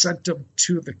that sent them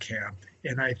to the camp.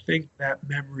 And I think that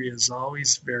memory is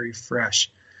always very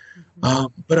fresh.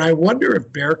 Mm-hmm. But I wonder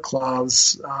if Bear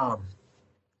Klaus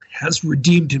has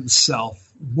redeemed himself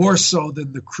more so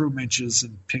than the Krumiches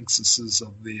and Pinkses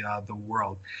of the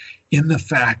world, in the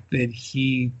fact that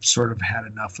he sort of had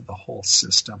enough of the whole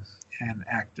system and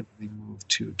actively moved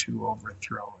to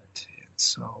overthrow it. And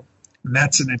so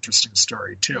that's an interesting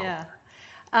story too. Yeah.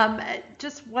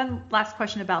 Just one last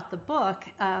question about the book.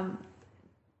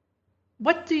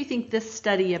 What do you think this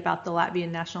study about the Latvian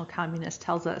National Communists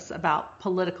tells us about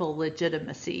political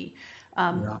legitimacy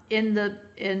in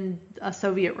a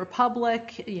Soviet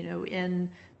republic, in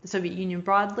the Soviet Union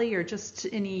broadly, or just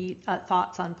any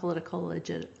thoughts on political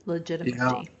legitimacy?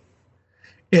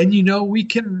 Yeah. And we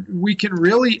can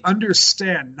really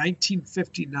understand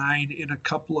 1959 in a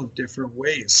couple of different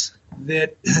ways.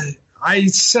 That I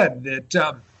said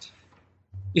that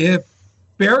if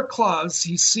Bear Klaus,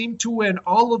 he seemed to win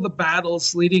all of the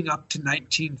battles leading up to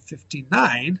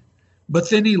 1959,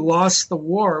 but then he lost the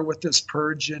war with this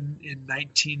purge in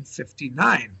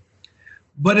 1959.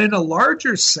 But in a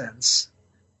larger sense,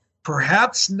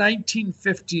 perhaps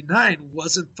 1959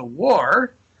 wasn't the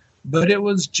war, but it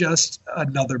was just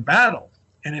another battle.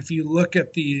 And if you look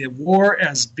at the war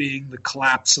as being the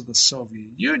collapse of the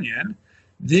Soviet Union,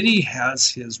 then he has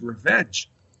his revenge.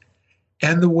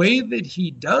 And the way that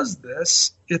he does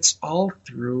this, it's all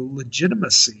through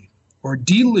legitimacy or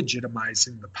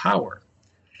delegitimizing the power.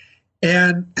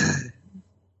 And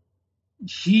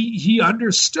he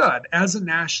understood, as a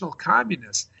national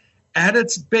communist, at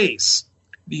its base,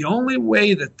 the only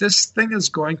way that this thing is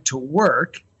going to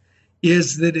work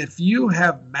is that if you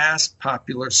have mass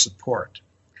popular support.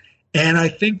 And I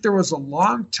think there was a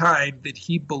long time that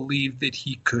he believed that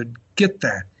he could get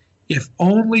that, if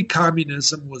only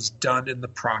communism was done in the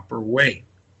proper way.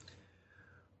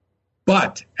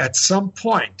 But at some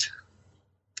point,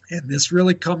 and this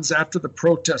really comes after the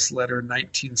protest letter in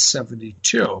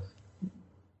 1972,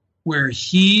 where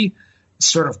he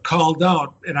sort of called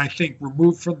out, and I think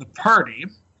removed from the party,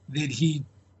 that he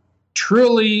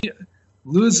truly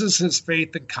loses his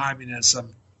faith in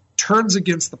communism, turns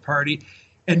against the party,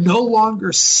 and no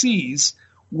longer sees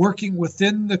working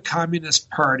within the Communist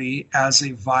Party as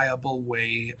a viable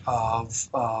way of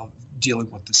dealing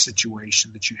with the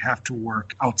situation, that you have to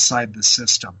work outside the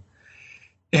system.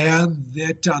 And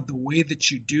that the way that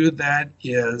you do that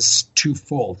is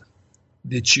twofold,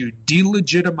 that you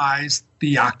delegitimize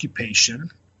the occupation.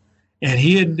 And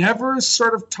he had never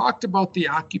sort of talked about the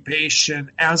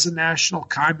occupation as a national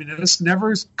communist,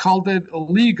 never called it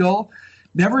illegal,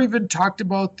 never even talked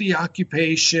about the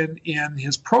occupation in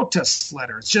his protest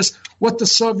letter. It's just what the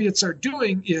Soviets are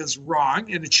doing is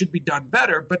wrong and it should be done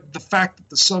better. But the fact that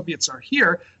the Soviets are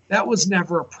here, that was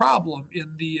never a problem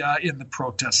in the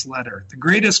protest letter. The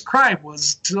greatest crime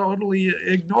was totally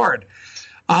ignored.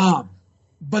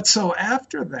 But so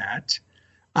after that,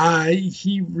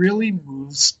 he really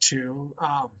moves to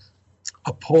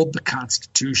uphold the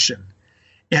Constitution.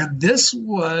 And this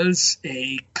was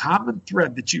a common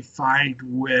thread that you find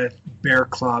with Bear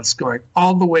Klaus going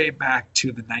all the way back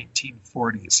to the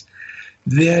 1940s,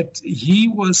 that he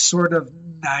was sort of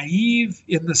naive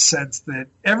in the sense that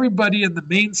everybody in the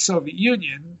main Soviet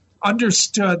Union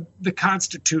understood the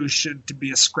Constitution to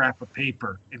be a scrap of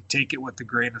paper and take it with a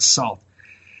grain of salt.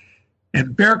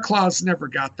 And Bear Klaus never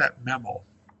got that memo.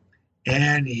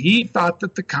 And he thought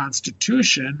that the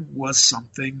Constitution was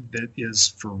something that is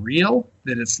for real,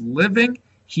 that it's living.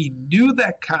 He knew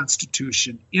that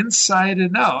Constitution inside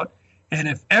and out. And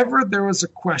if ever there was a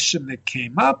question that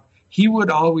came up, he would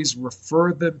always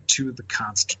refer them to the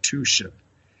Constitution.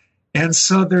 And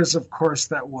so there's, of course,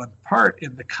 that one part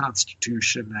in the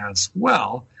Constitution as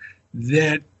well,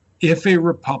 that if a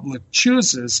republic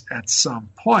chooses at some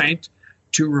point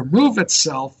to remove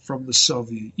itself from the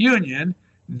Soviet Union,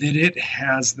 that it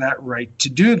has that right to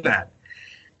do that.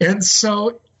 And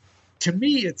so, to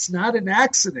me, it's not an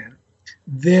accident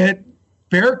that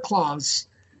Bear Claus,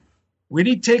 when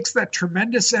he takes that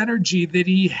tremendous energy that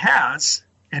he has,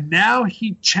 and now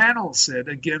he channels it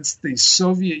against the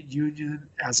Soviet Union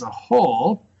as a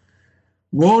whole,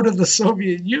 woe to the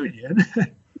Soviet Union,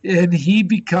 and he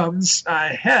becomes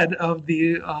head of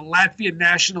the Latvian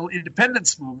National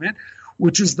Independence Movement,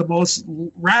 which is the most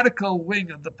radical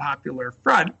wing of the Popular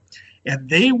Front. And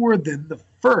they were then the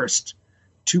first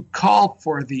to call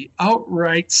for the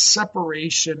outright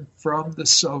separation from the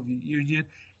Soviet Union.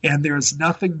 And there's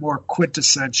nothing more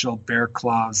quintessential Bear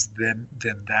Claus than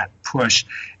that push.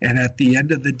 And at the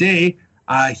end of the day,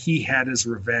 he had his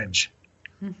revenge.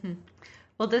 Mm-hmm.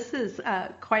 Well, this is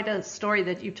quite a story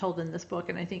that you've told in this book,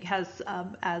 and I think has,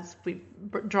 as we've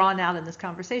drawn out in this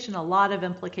conversation, a lot of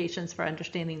implications for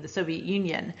understanding the Soviet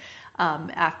Union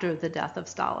after the death of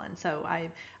Stalin. So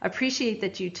I appreciate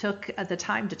that you took the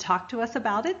time to talk to us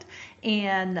about it,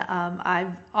 and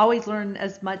I've always learned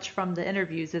as much from the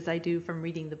interviews as I do from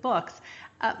reading the books.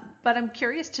 But I'm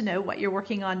curious to know what you're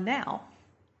working on now.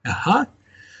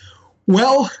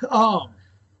 Well,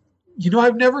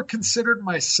 I've never considered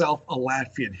myself a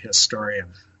Latvian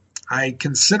historian. I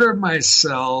consider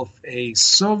myself a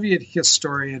Soviet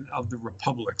historian of the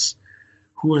republics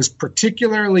who is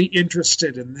particularly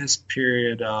interested in this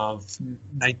period of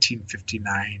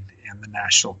 1959 and the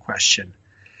national question.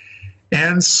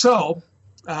 And so,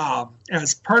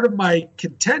 as part of my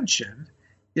contention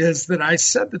is that I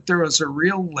said that there was a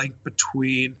real link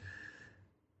between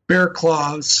Bear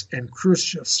Claus and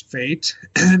Khrushchev's fate,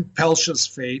 and Pelsha's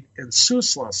fate, and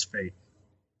Suslov's fate,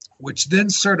 which then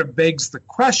sort of begs the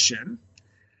question,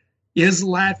 is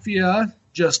Latvia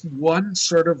just one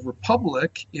sort of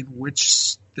republic in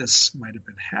which this might have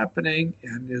been happening,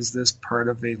 and is this part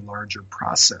of a larger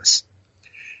process?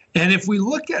 And if we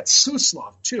look at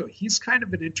Suslov, too, he's kind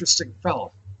of an interesting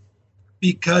fellow,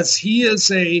 because he is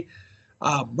a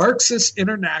Marxist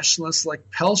internationalist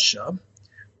like Pelsha.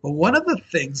 But one of the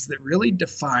things that really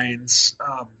defines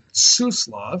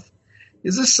Suslov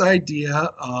is this idea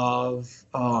of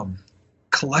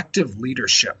collective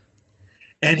leadership.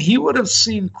 And he would have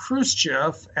seen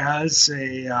Khrushchev as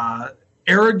a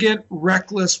arrogant,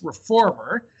 reckless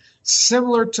reformer,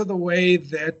 similar to the way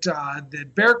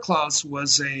that Bear Claus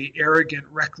was a arrogant,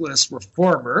 reckless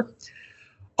reformer.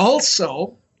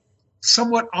 Also,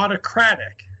 somewhat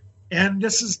autocratic. And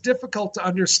this is difficult to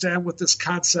understand with this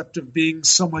concept of being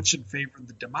so much in favor of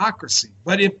the democracy.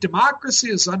 But if democracy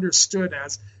is understood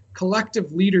as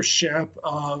collective leadership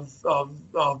of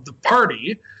the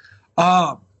party,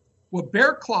 what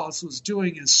Bear Claus was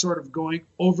doing is sort of going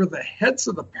over the heads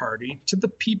of the party to the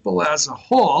people as a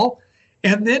whole,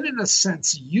 and then in a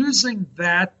sense using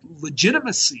that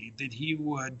legitimacy that he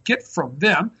would get from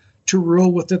them to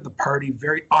rule within the party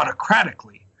very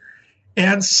autocratically.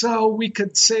 And so we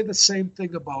could say the same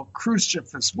thing about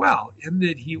Khrushchev as well, in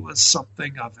that he was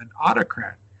something of an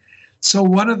autocrat. So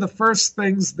one of the first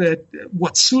things that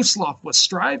what Suslov was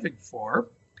striving for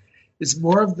is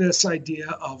more of this idea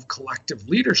of collective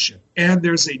leadership. And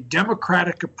there's a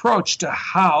democratic approach to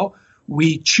how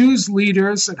we choose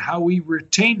leaders and how we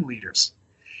retain leaders.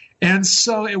 And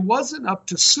so it wasn't up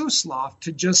to Suslov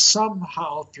to just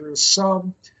somehow, through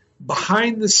some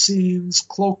behind-the-scenes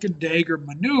cloak and dagger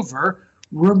maneuver,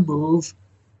 remove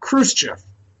Khrushchev.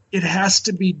 It has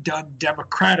to be done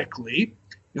democratically.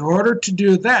 In order to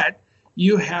do that,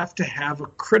 you have to have a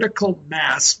critical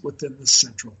mass within the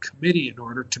Central Committee in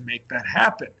order to make that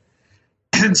happen.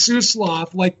 And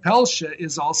Suslov, like Pelsha,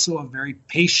 is also a very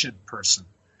patient person.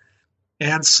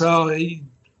 And so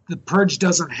the purge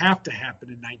doesn't have to happen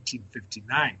in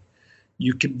 1959.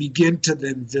 You can begin to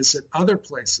then visit other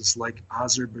places like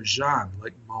Azerbaijan,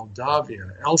 like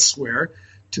Moldavia, elsewhere,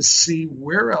 to see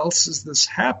where else is this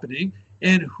happening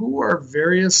and who are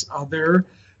various other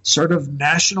sort of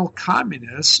national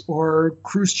communists or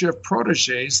Khrushchev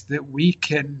proteges that we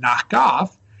can knock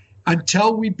off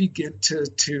until we begin to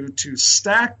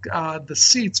stack the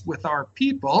seats with our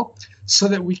people so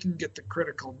that we can get the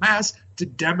critical mass to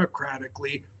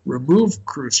democratically remove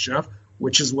Khrushchev,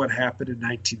 which is what happened in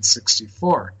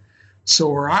 1964. So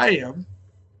where I am,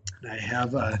 and I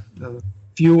have a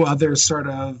few other sort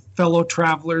of fellow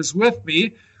travelers with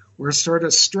me. We're sort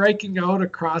of striking out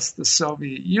across the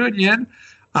Soviet Union,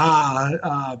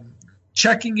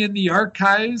 checking in the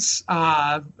archives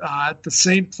at the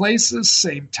same places,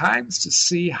 same times, to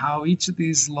see how each of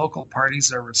these local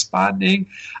parties are responding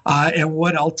and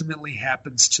what ultimately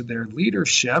happens to their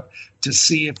leadership, to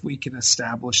see if we can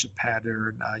establish a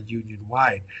pattern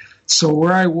union-wide. So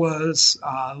where I was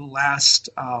last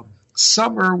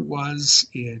summer was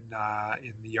in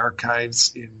the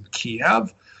archives in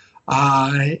Kiev.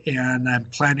 And I'm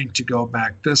planning to go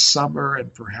back this summer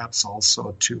and perhaps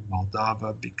also to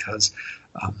Moldova because,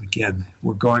 again,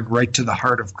 we're going right to the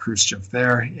heart of Khrushchev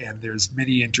there, and there's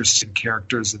many interesting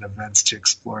characters and events to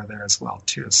explore there as well,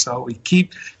 too. So we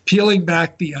keep peeling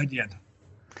back the onion.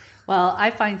 Well,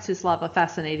 I find Suslov a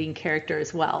fascinating character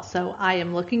as well, so I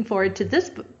am looking forward to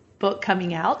this book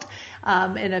coming out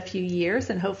in a few years,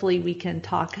 and hopefully we can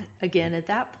talk again at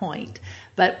that point.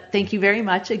 But thank you very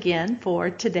much again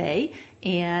for today,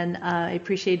 and I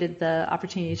appreciated the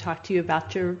opportunity to talk to you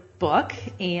about your book,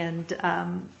 and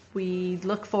we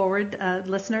look forward,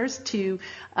 listeners, to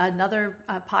another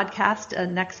podcast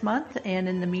next month. And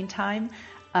in the meantime,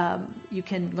 you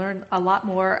can learn a lot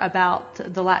more about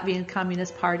the Latvian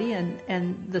Communist Party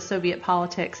and the Soviet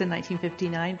politics in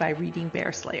 1959 by reading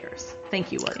Bear Slayers.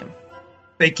 Thank you, William.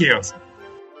 Thank you.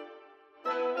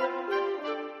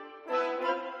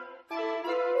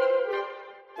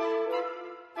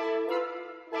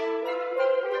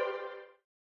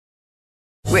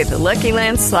 With the Lucky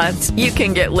Land Slots, you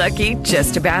can get lucky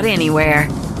just about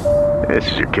anywhere.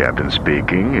 This is your captain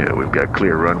speaking. We've got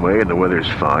clear runway and the weather's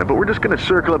fine, but we're just going to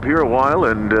circle up here a while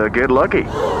and get lucky.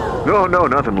 No,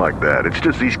 nothing like that. It's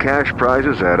just these cash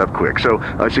prizes add up quick. So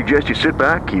I suggest you sit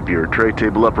back, keep your tray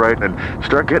table upright, and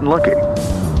start getting lucky.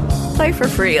 Play for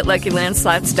free at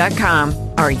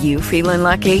LuckyLandSlots.com. Are you feeling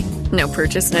lucky? No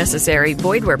purchase necessary.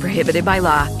 Void where prohibited by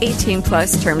law.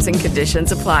 18+ terms and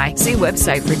conditions apply. See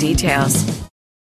website for details.